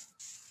a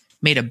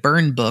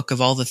burn book of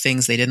all the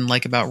things they didn't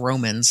like about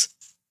Romans.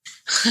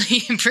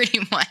 Pretty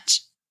much.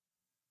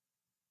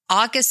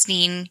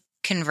 Augustine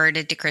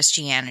converted to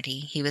Christianity.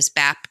 He was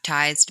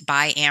baptized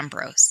by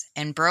Ambrose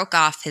and broke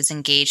off his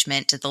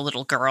engagement to the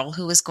little girl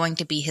who was going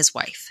to be his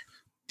wife.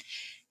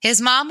 His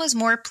mom was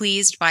more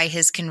pleased by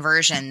his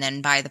conversion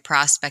than by the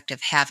prospect of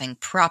having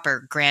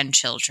proper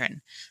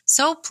grandchildren.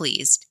 So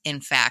pleased,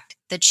 in fact,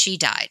 that she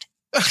died.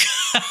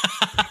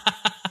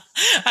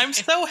 I'm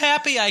so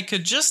happy I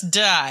could just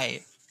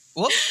die.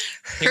 Whoop.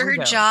 Her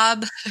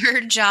job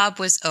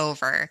was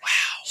over. Wow.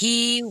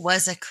 He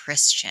was a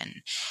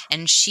Christian,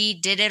 and she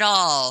did it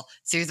all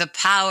through the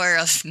power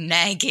of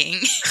nagging.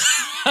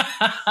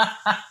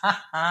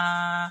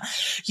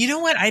 You know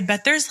what? I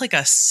bet there's like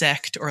a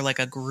sect or like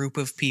a group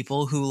of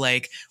people who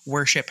like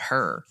worship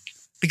her.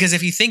 Because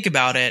if you think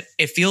about it,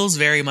 it feels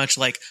very much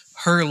like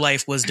her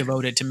life was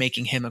devoted to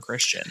making him a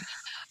Christian.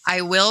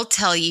 I will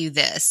tell you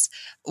this.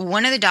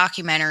 One of the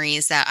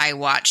documentaries that I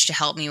watched to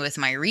help me with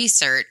my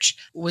research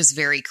was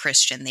very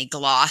Christian. They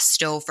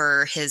glossed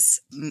over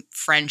his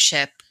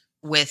friendship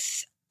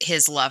with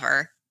his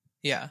lover.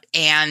 Yeah.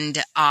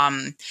 And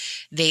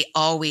they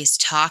always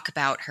talk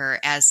about her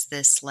as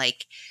this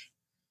like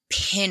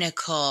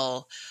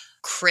pinnacle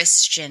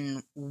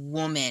Christian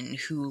woman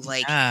who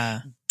like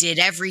did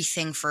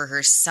everything for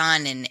her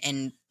son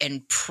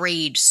and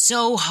prayed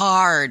so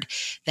hard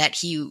that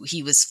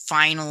he was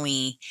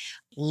finally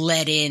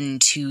led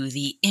into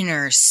the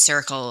inner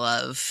circle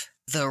of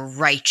the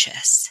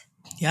righteous.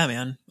 Yeah,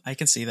 man. I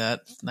can see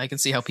that. I can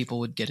see how people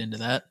would get into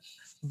that.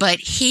 But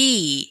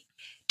he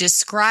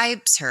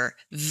describes her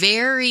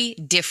very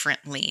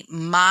differently.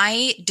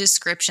 My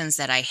descriptions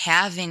that I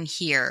have in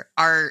here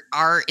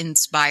are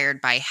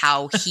inspired by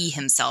how he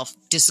himself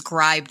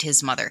described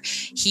his mother.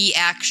 He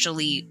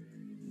actually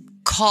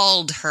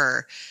called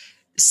her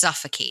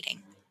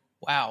suffocating.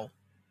 Wow.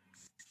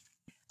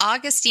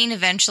 Augustine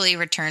eventually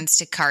returns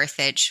to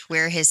Carthage,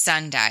 where his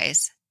son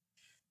dies.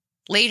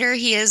 Later,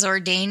 he is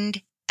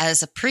ordained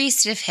as a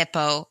priest of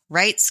Hippo,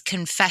 writes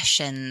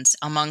confessions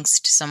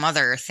amongst some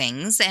other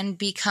things, and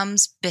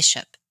becomes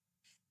bishop.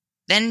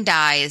 Then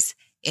dies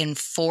in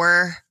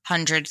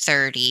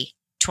 430,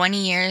 20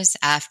 years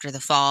after the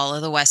fall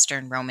of the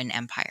Western Roman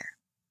Empire.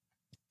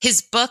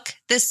 His book,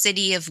 The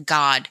City of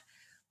God,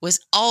 was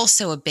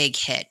also a big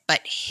hit,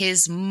 but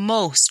his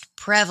most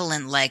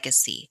prevalent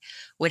legacy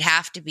would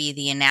have to be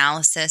the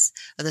analysis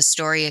of the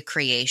story of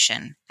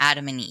creation,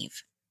 Adam and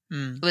Eve.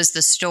 It was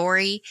the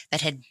story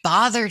that had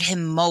bothered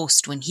him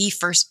most when he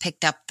first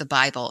picked up the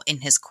Bible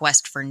in his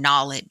quest for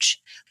knowledge.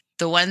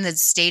 The one that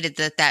stated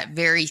that that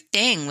very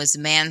thing was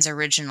man's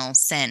original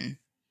sin.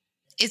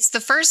 It's the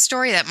first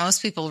story that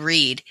most people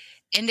read,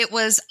 and it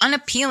was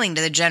unappealing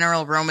to the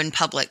general Roman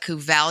public who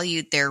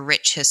valued their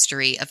rich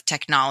history of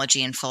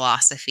technology and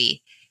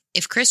philosophy.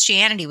 If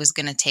Christianity was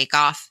going to take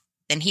off,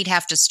 then he'd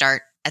have to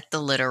start at the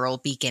literal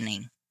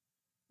beginning.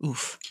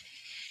 Oof.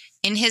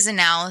 In his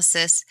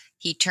analysis,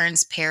 he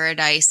turns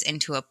paradise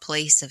into a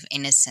place of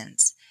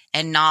innocence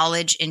and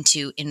knowledge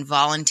into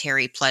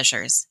involuntary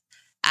pleasures.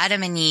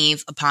 Adam and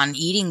Eve, upon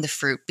eating the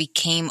fruit,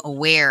 became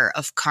aware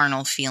of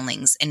carnal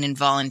feelings and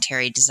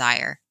involuntary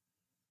desire.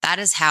 That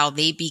is how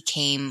they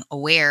became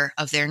aware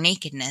of their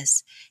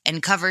nakedness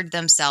and covered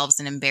themselves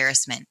in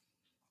embarrassment.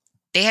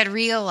 They had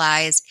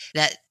realized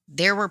that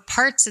there were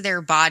parts of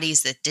their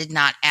bodies that did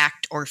not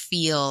act or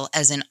feel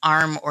as an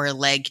arm or a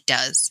leg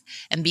does,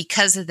 and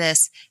because of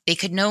this, they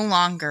could no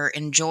longer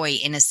enjoy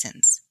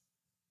innocence.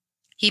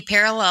 He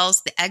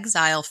parallels the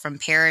exile from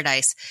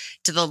paradise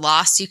to the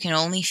loss you can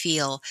only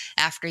feel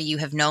after you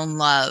have known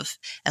love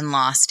and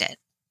lost it.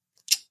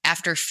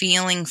 After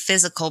feeling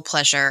physical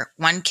pleasure,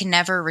 one can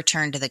never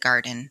return to the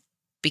garden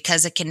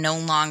because it can no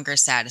longer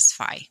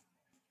satisfy.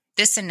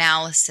 This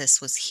analysis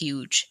was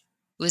huge.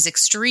 It was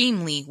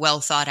extremely well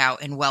thought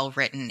out and well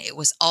written. It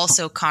was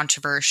also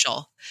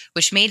controversial,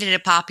 which made it a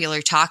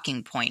popular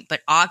talking point,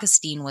 but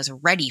Augustine was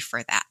ready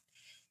for that.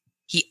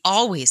 He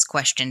always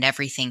questioned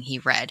everything he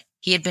read.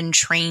 He had been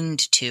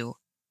trained to.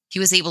 He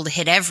was able to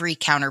hit every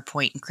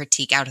counterpoint and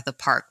critique out of the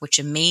park, which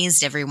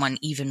amazed everyone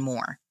even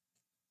more.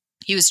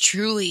 He was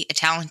truly a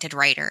talented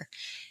writer,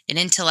 an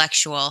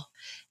intellectual,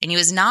 and he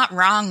was not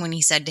wrong when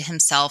he said to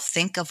himself,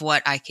 "Think of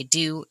what I could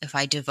do if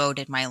I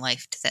devoted my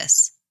life to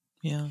this."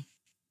 Yeah.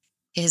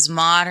 His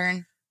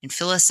modern and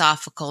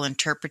philosophical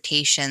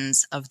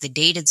interpretations of the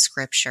dated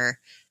scripture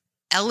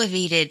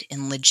elevated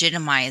and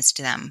legitimized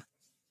them,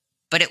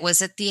 but it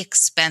was at the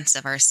expense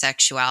of our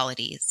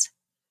sexualities.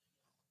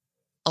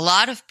 A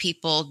lot of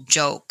people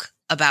joke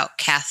about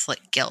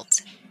Catholic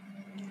guilt,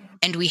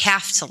 and we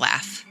have to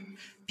laugh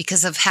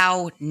because of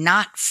how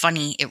not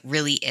funny it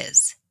really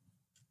is,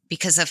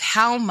 because of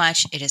how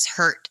much it has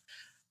hurt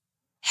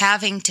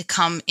having to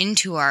come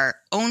into our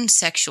own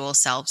sexual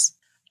selves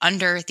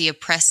under the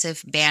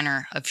oppressive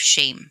banner of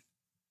shame.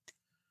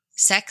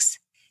 Sex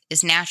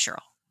is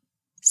natural.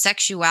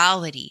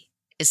 Sexuality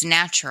is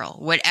natural,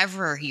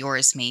 whatever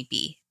yours may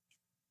be.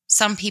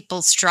 Some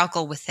people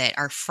struggle with it,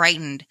 are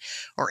frightened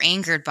or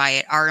angered by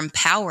it, are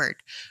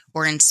empowered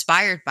or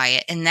inspired by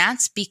it, and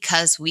that's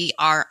because we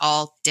are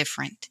all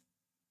different.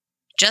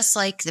 Just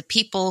like the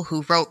people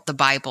who wrote the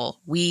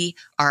Bible, we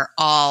are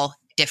all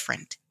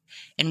different,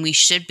 and we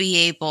should be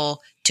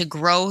able to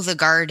grow the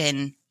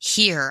garden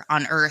here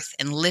on earth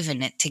and live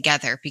in it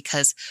together,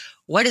 because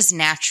what is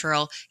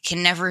natural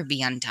can never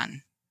be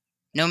undone,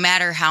 no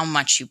matter how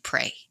much you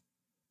pray.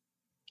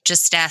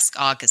 Just ask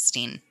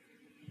Augustine.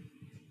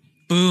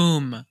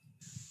 Boom.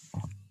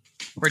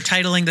 We're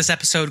titling this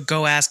episode,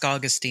 Go Ask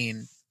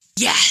Augustine.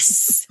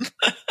 Yes!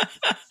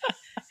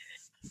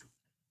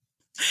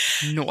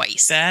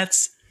 Nice.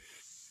 That's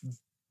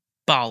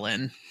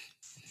ballin'.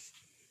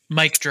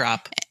 Mic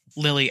drop.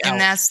 Lily out.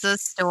 And that's the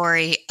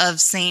story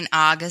of St.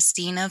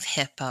 Augustine of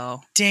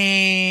Hippo. Dang.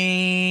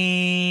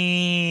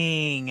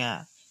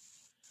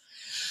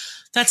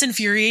 That's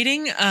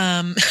infuriating.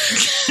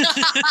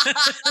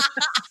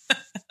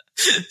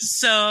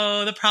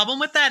 So the problem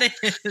with that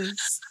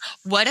is...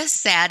 What a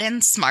sad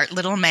and smart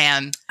little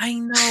man. I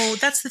know.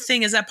 That's the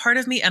thing, is that part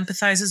of me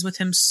empathizes with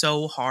him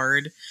so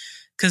hard.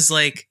 Because,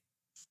 like,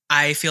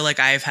 I feel like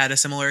I've had a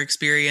similar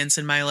experience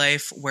in my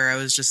life where I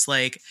was just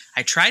like,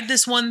 I tried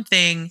this one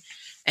thing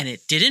and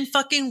it didn't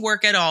fucking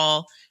work at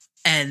all.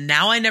 And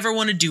now I never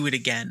want to do it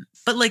again.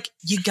 But, like,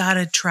 you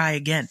gotta try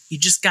again. You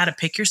just gotta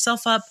pick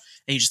yourself up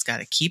and you just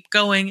gotta keep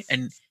going.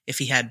 And if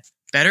he had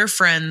better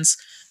friends,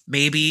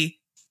 maybe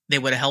they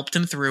would have helped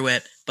him through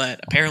it. But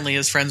apparently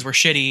his friends were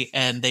shitty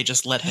and they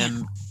just let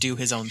him do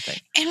his own thing.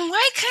 And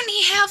why couldn't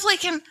he have,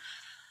 like, an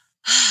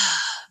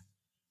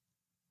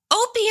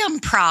opium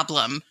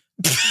problem?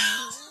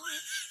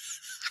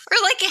 Or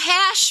like a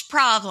hash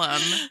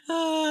problem.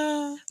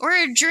 Or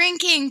a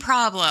drinking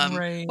problem.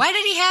 Right. Why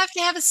did he have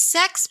to have a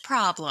sex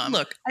problem?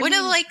 Look, one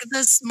of, like,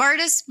 the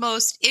smartest,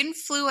 most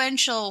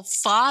influential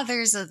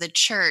fathers of the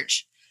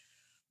church.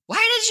 Why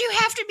did you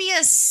have to be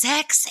a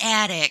sex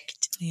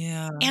addict?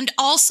 Yeah. And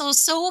also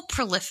so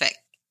prolific.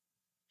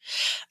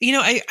 You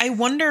know, I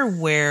wonder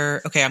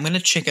where, okay, I'm going to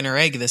chicken or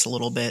egg this a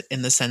little bit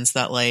in the sense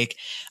that, like,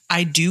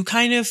 I do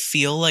kind of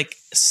feel like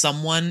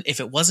someone, if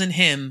it wasn't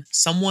him,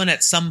 someone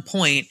at some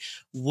point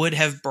would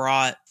have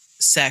brought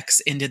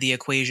sex into the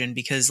equation,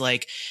 because,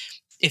 like,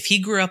 if he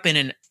grew up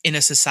in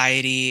a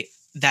society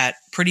that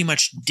pretty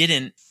much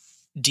didn't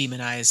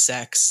demonize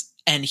sex,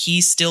 and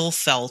he still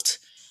felt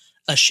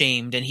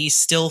ashamed and he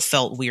still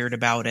felt weird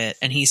about it,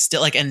 and he's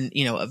still like, and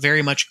you know,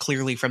 very much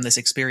clearly from this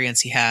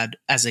experience he had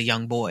as a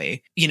young boy,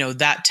 you know,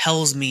 that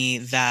tells me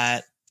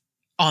that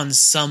on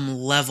some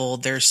level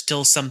there's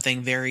still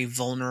something very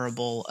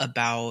vulnerable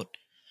about,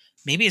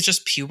 maybe it's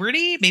just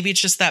puberty, maybe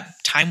it's just that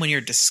time when you're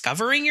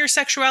discovering your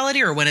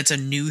sexuality or when it's a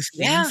new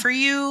thing for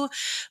you,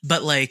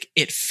 but like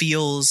it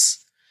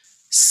feels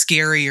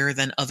scarier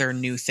than other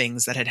new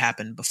things that had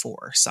happened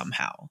before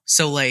somehow.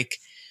 So like,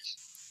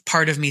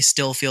 part of me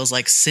still feels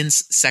like,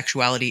 since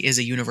sexuality is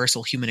a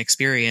universal human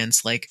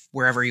experience, like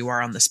wherever you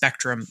are on the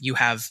spectrum, you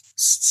have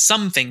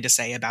something to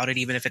say about it.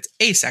 Even if it's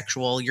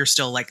asexual, you're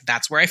still like,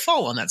 that's where I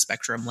fall on that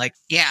spectrum. Like,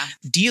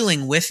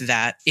 dealing with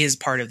that is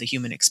part of the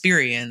human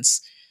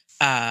experience.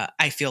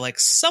 I feel like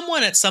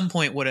someone at some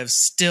point would have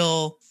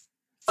still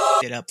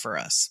it up for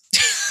us.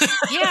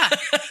 Yeah.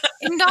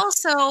 And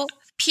also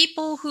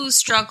people who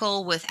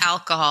struggle with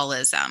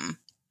alcoholism,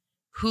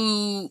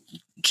 who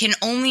can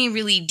only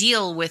really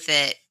deal with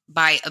it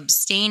by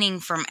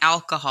abstaining from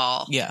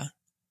alcohol. Yeah.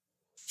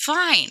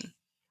 Fine.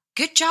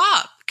 Good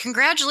job.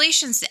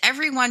 Congratulations to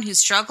everyone who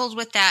struggled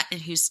with that and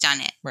who's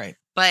done it. Right.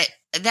 But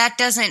that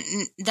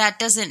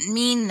doesn't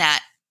mean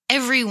that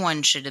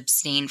everyone should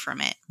abstain from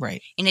it.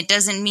 Right. And it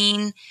doesn't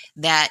mean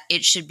that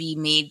it should be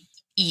made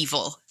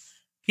evil.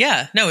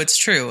 Yeah, no, it's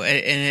true. And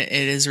it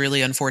is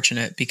really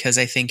unfortunate, because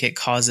I think it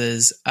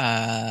causes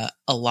a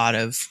lot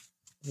of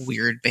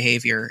weird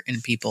behavior in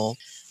people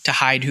to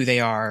hide who they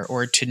are,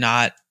 or to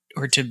not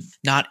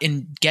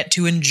get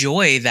to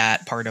enjoy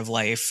that part of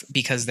life,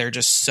 because they're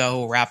just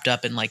so wrapped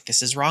up in like,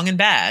 this is wrong and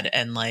bad,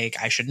 and like,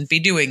 I shouldn't be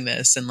doing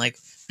this, and like,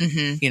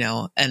 you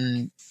know,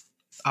 and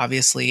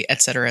obviously,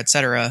 et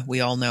cetera, we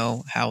all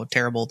know how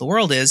terrible the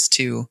world is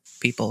to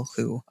people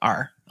who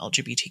are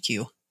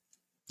LGBTQ.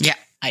 Yeah.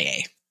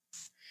 IA.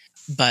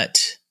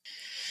 But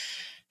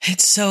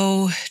it's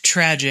so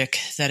tragic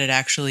that it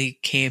actually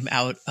came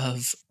out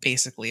of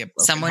basically a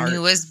broken someone heart.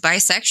 who was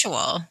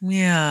bisexual.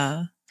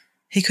 Yeah.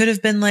 He could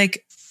have been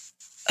like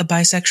a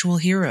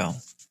bisexual hero,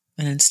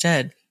 and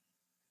instead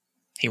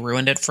he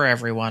ruined it for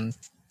everyone.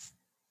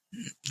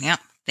 Yeah.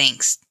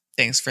 Thanks.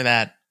 Thanks for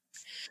that.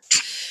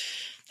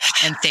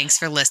 And thanks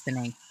for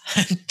listening.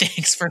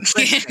 Thanks for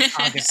listening,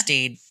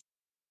 Augustine.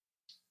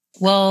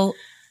 Well,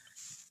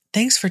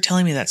 thanks for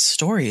telling me that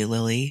story,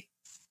 Lily.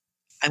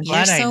 I'm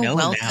glad I know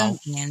welcome,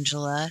 now.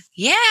 Angela.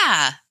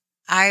 Yeah.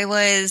 I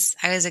was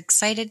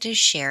excited to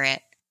share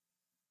it.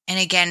 And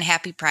again,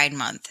 happy Pride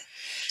Month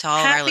to all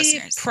of our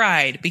listeners. Happy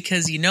Pride,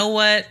 because you know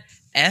what?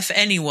 F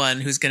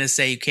anyone who's going to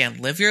say you can't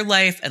live your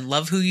life and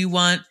love who you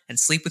want and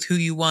sleep with who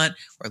you want,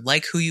 or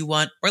like who you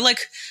want, or like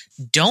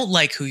don't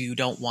like who you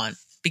don't want,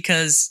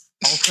 because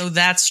also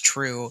that's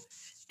true.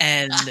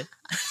 And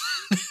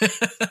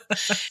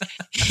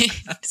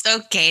it's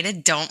okay to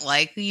don't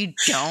like who you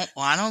don't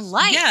want to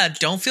like. Yeah,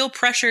 don't feel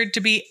pressured to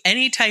be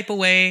any type of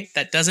way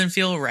that doesn't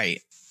feel right.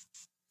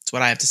 That's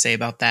what I have to say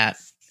about that.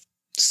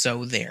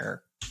 So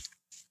there.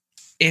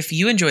 If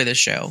you enjoy this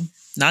show,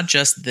 not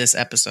just this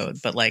episode,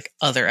 but like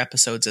other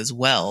episodes as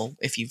well,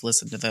 if you've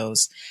listened to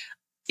those,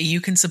 you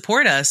can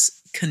support us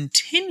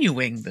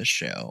continuing the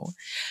show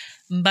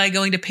by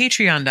going to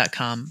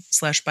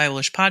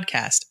patreon.com/Biblish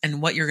podcast. And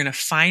what you're going to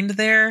find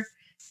there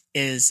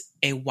is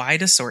a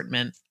wide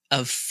assortment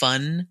of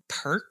fun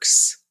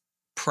perks,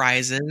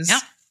 prizes,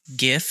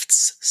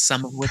 gifts,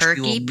 some of which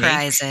we will make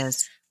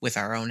prizes with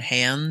our own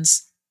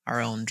hands, our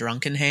own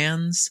drunken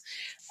hands.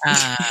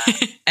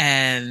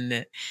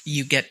 And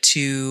you get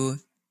to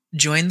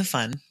join the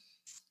fun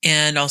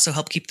and also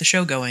help keep the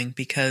show going,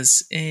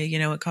 because, you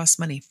know, it costs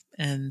money,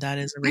 and that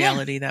is a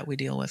reality that we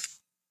deal with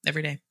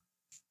every day.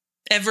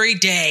 Every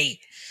day.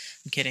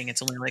 I'm kidding.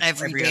 It's only like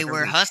every day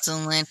we're week.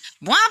 hustling. Womp,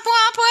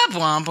 womp, womp,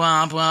 womp,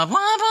 womp, womp,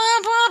 womp,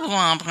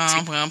 womp,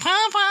 womp, womp,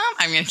 womp.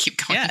 I'm going to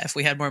keep going. Yeah, if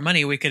we had more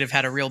money, we could have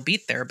had a real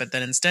beat there, but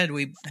then instead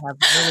we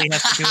really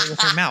have to do it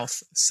with our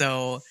mouth.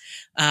 So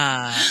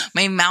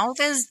my mouth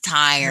is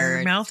tired.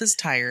 Your mouth is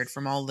tired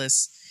from all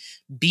this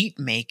beat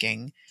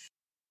making.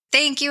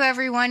 Thank you,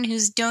 everyone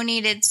who's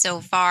donated so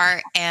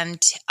far, and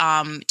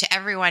to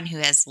everyone who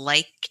has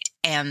liked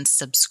and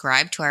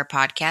subscribed to our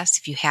podcast.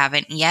 If you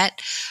haven't yet,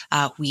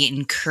 we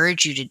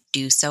encourage you to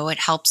do so. It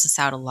helps us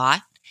out a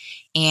lot.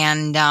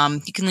 And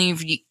you can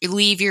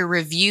leave your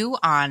review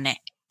on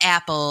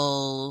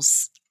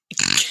Apple's.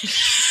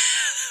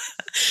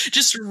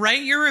 Just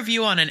write your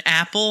review on an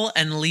apple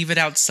and leave it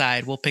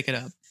outside. We'll pick it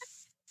up.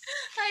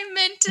 I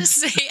meant to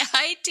say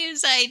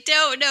iTunes. I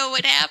don't know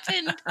what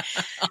happened.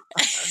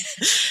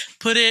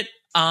 Put it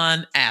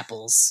on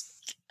apples.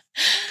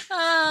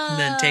 And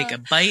then take a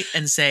bite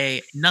and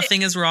say,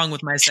 nothing is wrong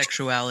with my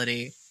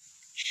sexuality.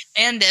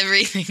 And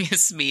everything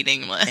is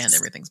meaningless. And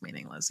everything's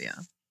meaningless,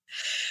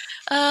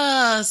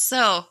 yeah.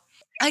 So,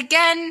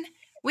 again,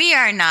 we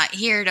are not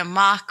here to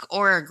mock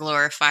or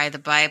glorify the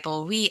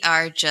Bible. We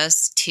are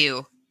just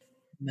two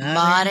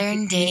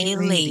modern day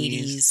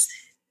ladies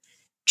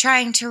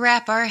trying to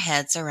wrap our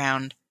heads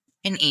around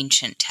an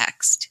ancient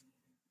text.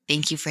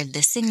 Thank you for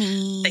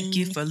listening. Thank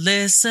you for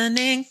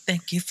listening.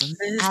 Thank you for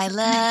listening. I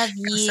love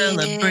you.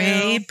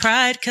 Celebrate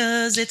Pride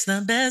because it's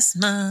the best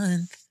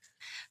month.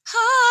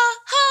 Ha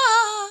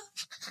ha.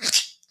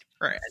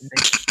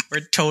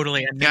 We're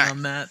totally ending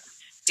on that.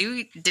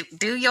 Do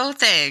your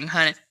thing,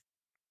 honey.